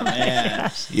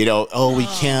 Man. You know, we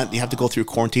can't. You have to go through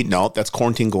quarantine. No, that's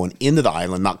quarantine going into the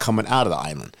island, not coming out of the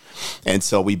island. And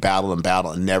so we battled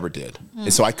and never did.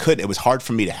 And so I couldn't. It was hard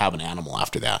for me to have an animal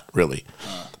after that, really.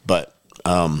 But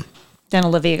then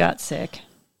Olivia got sick.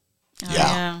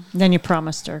 Yeah. Then you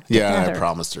promised her. Yeah, I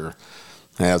promised her.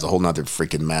 That was a whole nother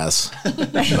freaking mess.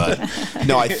 But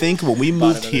no, I think when we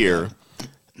moved here,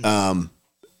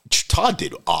 Todd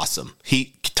did awesome.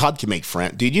 Todd can make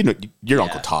friends. Dude, you know your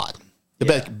Uncle Todd. The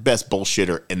best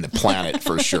bullshitter in the planet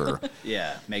for sure.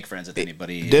 Yeah, make friends with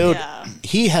anybody. Dude,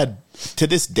 he had, to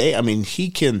this day, I mean,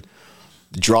 he can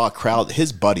draw a crowd.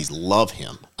 His buddies love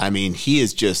him. I mean, he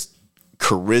is just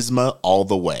charisma all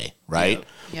the way, right? Yep.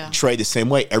 Yeah. Trey, the same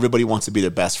way. Everybody wants to be their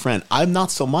best friend. I'm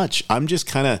not so much. I'm just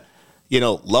kind of,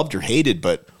 loved or hated,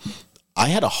 but I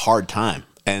had a hard time.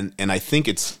 And I think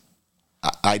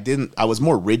I was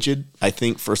more rigid. I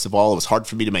think, first of all, it was hard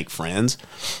for me to make friends.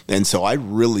 And so I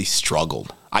really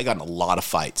struggled. I got in a lot of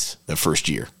fights the first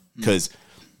year because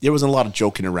there wasn't a lot of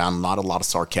joking around, not a lot of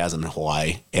sarcasm in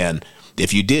Hawaii. And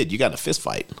if you did, you got in a fist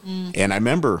fight. And I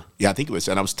remember, I think it was,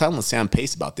 and I was telling Sam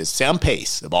Pace about this. Sam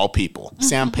Pace, of all people.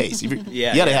 Sam Pace. You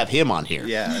got to have him on here.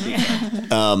 Yeah.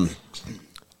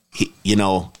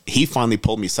 He finally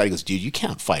pulled me aside. He goes, dude, you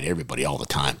can't fight everybody all the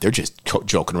time. They're just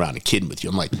joking around and kidding with you.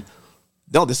 I'm like,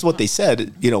 no, this is what they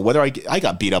said. Whether I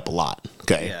got beat up a lot.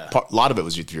 Okay. Yeah. A lot of it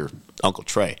was with your Uncle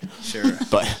Trey. Sure.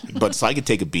 But so I could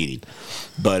take a beating.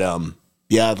 But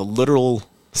the literal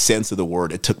sense of the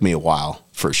word, it took me a while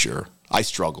for sure. I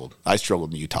struggled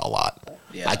in Utah a lot.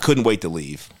 Yeah. I couldn't wait to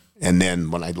leave. And then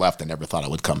when I left, I never thought I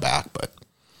would come back, but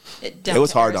it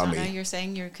was hard Arizona, on me. You're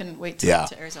saying you couldn't wait to get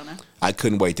to Arizona? I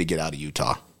couldn't wait to get out of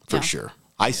Utah for sure.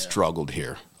 I struggled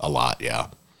here a lot. Yeah.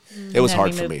 It was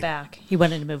hard for me. Back. He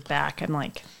wanted to move back. I'm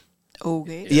like,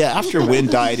 okay. Yeah, after Wynn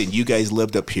died and you guys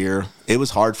lived up here, it was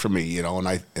hard for me,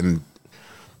 and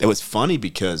it was funny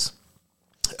because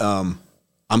I'm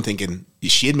thinking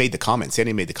Sandy made the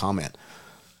comment,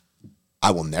 I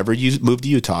will never move to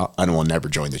Utah and I will never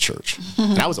join the church.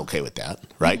 And I was okay with that,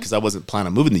 right? Because I wasn't planning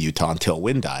on moving to Utah until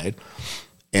Wynn died.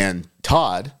 And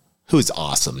Todd, who's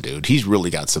awesome, dude, he's really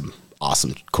got some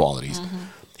awesome qualities.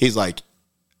 He's like,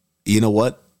 you know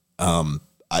what?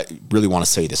 I really want to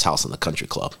sell you this house in the country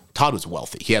club. Todd was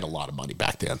wealthy. He had a lot of money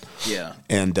back then. Yeah.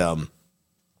 And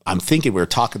I'm thinking, we were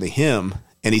talking to him,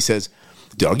 and he says,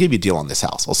 dude, I'll give you a deal on this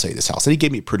house. I'll sell you this house. And he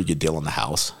gave me a pretty good deal on the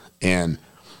house.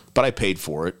 But I paid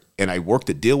for it, and I worked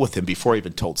a deal with him before I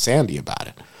even told Sandy about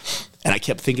it. And I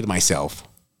kept thinking to myself,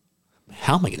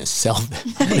 how am I going to sell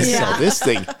this? I'm going to sell this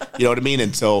thing. You know what I mean?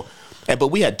 And so, but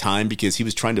we had time because he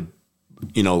was trying to,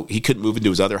 he couldn't move into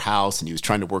his other house and he was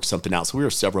trying to work something out. So we were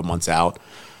several months out,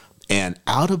 and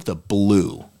out of the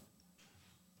blue,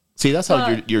 see, that's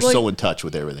how you're so in touch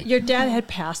with everything. Your dad had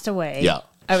passed away. Yeah.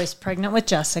 I was pregnant with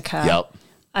Jessica. Yep.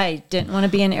 I didn't want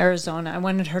to be in Arizona. I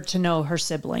wanted her to know her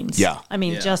siblings. Yeah. I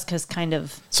mean, Jessica's kind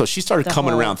of. So she started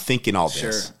coming around thinking all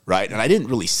this, right? And I didn't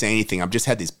really say anything. I just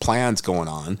had these plans going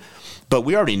on, but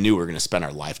we already knew we were going to spend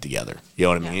our life together. You know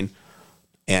what I mean?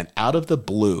 And out of the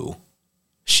blue,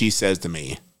 she says to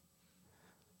me,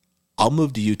 I'll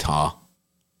move to Utah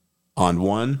on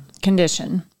one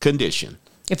condition.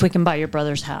 If we can buy your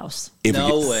brother's house.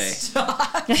 No way.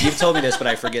 You've told me this, but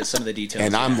I forget some of the details.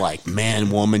 And I'm like, man,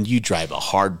 woman, you drive a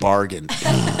hard bargain.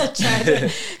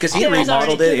 Because he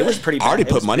remodeled it. It was pretty bad. I already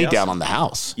put money down on the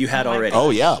house. You had already. Oh,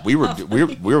 yeah. We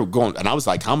were going, and I was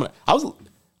like,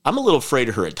 I'm a little afraid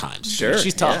of her at times. Sure.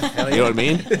 She's tough. Yeah, you know what I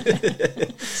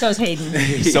mean? So is Hayden.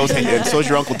 And so is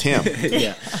your Uncle Tim.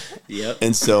 Yeah. Yep.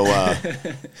 And so,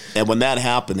 and when that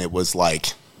happened, it was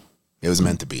like, it was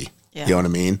meant to be. Yeah. You know what I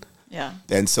mean? Yeah.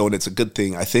 And so, and it's a good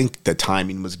thing. I think the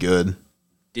timing was good.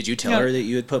 Did you tell her that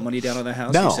you had put money down on the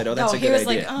house? No. You said, "Oh, that's a he good was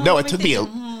idea." like, oh, No, let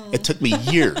it took me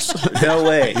years. No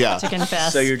way. Yeah. To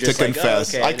confess. So you're just To like,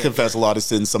 confess. Oh, okay, I confess a lot of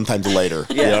sins sometimes later.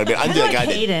 You know what I mean? I'm the like guy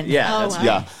that, Hayden. Yeah. Oh, That's wow.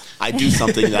 yeah. I do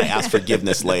something and I ask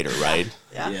forgiveness later, right?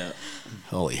 yeah.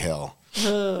 Holy hell.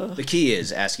 The key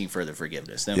is asking for the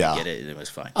forgiveness. Then Yeah. we get it, and it was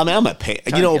fine. I mean, I'm a pain.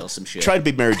 Trying You to know, kill some shit. try to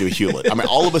be married to a Hewlett. I mean,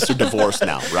 all of us are divorced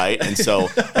now, right? And so,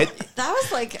 That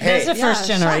was like That's the first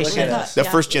generation. Look at us. the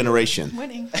first generation.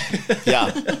 winning.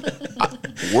 Yeah.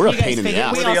 We're a You guys pain in the figured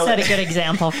ass. we all set a good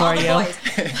example for you.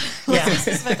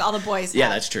 Yeah. All the boys. Yeah,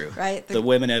 have, that's true. Right. The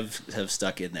women have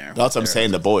stuck in there. That's what I'm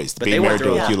saying. The boys. But Being they went married to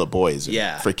through a a- Hewlett boy is a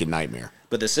Yeah. freaking nightmare.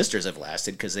 But the sisters have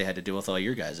lasted because they had to deal with all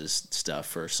your guys' stuff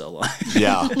for so long.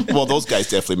 Yeah. Well, those guys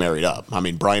definitely married up. I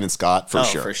mean, Brian and Scott, for Oh,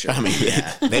 sure. for sure. I mean,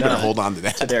 Yeah. they better hold on to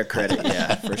that. To their credit,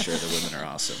 yeah, for sure. The women are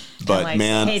awesome. But, like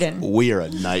man, Hayden. we are a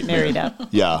nightmare. Married up.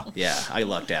 Yeah. Yeah, I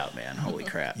lucked out, man. Holy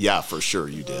crap. Yeah, for sure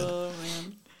you did. Oh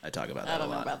man. I talk about that I a don't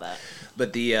know lot. about that.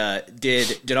 But the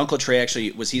did Uncle Trey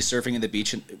actually, was he surfing in the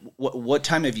beach? And what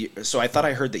time of year? So I thought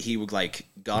I heard that he would like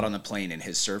got on the plane in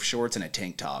his surf shorts and a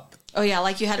tank top. Oh yeah,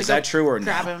 like you had to Is go that true or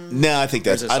grab no? him. No, I think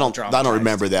that's Or is this I all don't dramatized?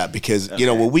 remember that because you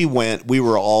know when we went, we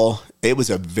were all it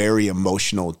was a very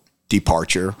emotional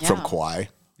departure from Yeah. Kauai.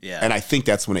 Yeah. And I think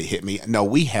that's when it hit me. No,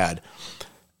 we had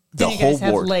the Did you whole guys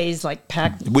have board. lays like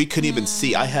packed? We couldn't even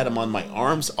see. I had them on my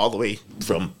arms all the way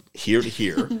from here to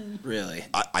here. Really?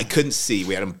 I couldn't see.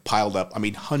 We had them piled up. I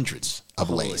mean, hundreds of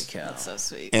Holy lays. cow. That's so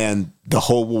sweet. And the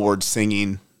whole ward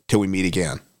singing till we meet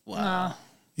again. Wow.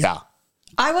 Yeah.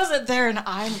 I wasn't there and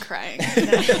I'm crying.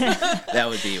 That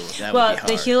would be Well, hard.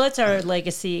 the Hewletts are a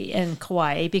legacy in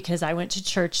Kauai because I went to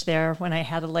church there when I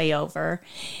had a layover,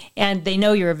 and they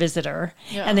know you're a visitor,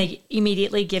 Yeah. and they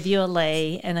immediately give you a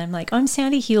lay. And I'm like, I'm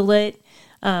Sandy Hewlett,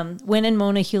 Win and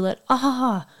Mona Hewlett.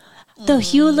 The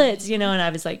Hewletts, you know, and I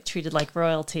was like treated like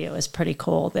royalty. It was pretty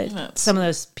cool that some of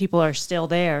those people are still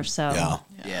there. So Yeah.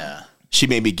 Yeah. She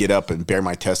made me get up and bear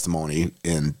my testimony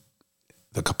in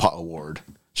the Kapaa ward.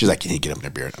 She's like, "Can you get up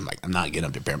there, bear?" I'm like, "I'm not getting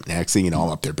up there, bear." Next thing you know, I'm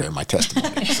up there bearing my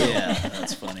testimony. So, Yeah,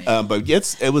 that's funny. but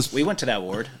it was We went to that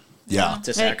ward. yeah.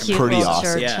 To That cute Sacramento. Pretty little awesome.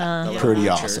 church, Yeah, the little Pretty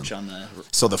church awesome. on the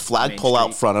So the flagpole Main out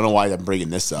Street. front. I don't know why I'm bringing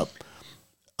this up.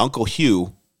 Uncle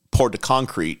Hugh poured the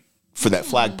concrete for that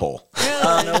flagpole.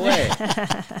 Oh no way!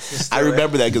 I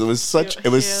remember that because it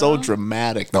was so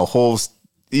dramatic. The whole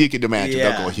you can imagine Yeah.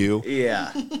 Uncle Hugh.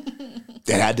 Yeah.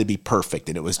 It had to be perfect,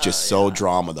 and it was just so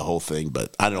drama the whole thing.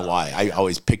 But I don't know why. I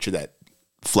always picture that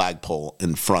flagpole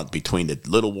in front between the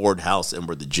little ward house and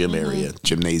where the gym area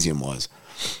gymnasium was.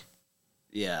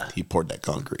 Yeah. He poured that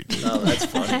concrete. Dude. Oh, that's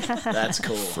funny. That's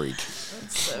cool. Freak.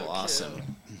 So awesome.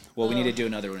 Well, we need to do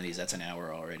another one of these. That's an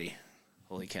hour already.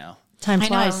 Holy cow. time I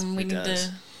flies. know. We It need does.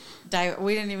 to dive.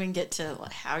 We didn't even get to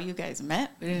how you guys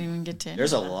met. We didn't even get to.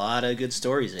 There's a lot of good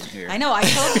stories in here. I know. I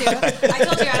told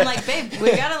you. I'm like, babe,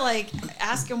 we gotta like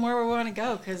ask him where we want to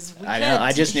go because I know,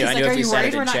 I just knew- He's I like, knew are if we you sat worried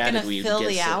and we're not chatted, gonna we'd fill get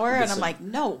the some- hour? get And I'm some- like,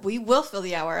 no, we will fill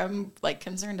the hour. I'm like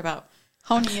concerned about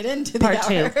honing it into the Part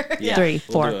hour. 2, Yeah. 3,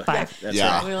 We'll 4, do it. 5. That's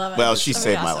Yeah. right. We love it. Well, It's she so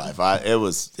saved my awesome.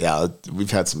 life.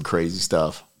 We've had some crazy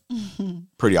stuff.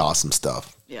 Pretty awesome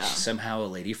stuff. Yeah. Somehow a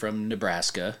lady from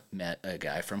Nebraska met a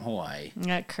guy from Hawaii. Isn't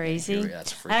that crazy?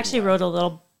 That's freaking I actually wild. wrote a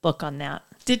little book on that.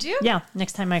 Did you? Yeah,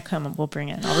 next time I come, we'll bring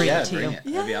it. I'll read Yeah, it to bring you. it.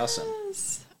 That'd be awesome.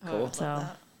 Cool. So,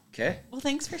 Okay. Well,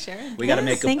 thanks for sharing. We got to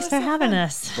make a thanks for having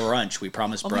us. brunch. We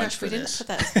promised Oh my brunch gosh, for we didn't this. put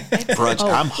that. Brunch.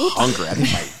 I'm hungry. I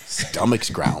think my stomach's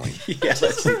growling. Yeah,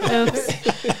 let's- Oops.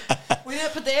 We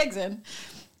didn't put the eggs in.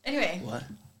 Anyway. What?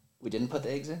 We didn't put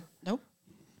the eggs in? Nope.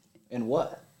 In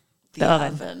what? The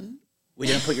oven. We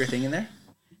didn't put your thing in there?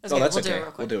 That's Oh, okay. that's We'll do okay. it real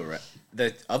We'll quick. do it right.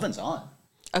 The oven's on.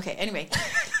 Okay. Anyway,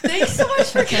 thanks so much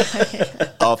for coming.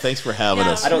 Oh, thanks for having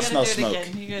us. I don't We smell gotta do it smoke.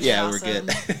 again. You guys Yeah, are we're awesome.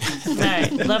 good. All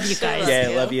right. Love you guys. Yeah,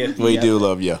 I love you. We Yeah. do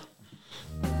love you.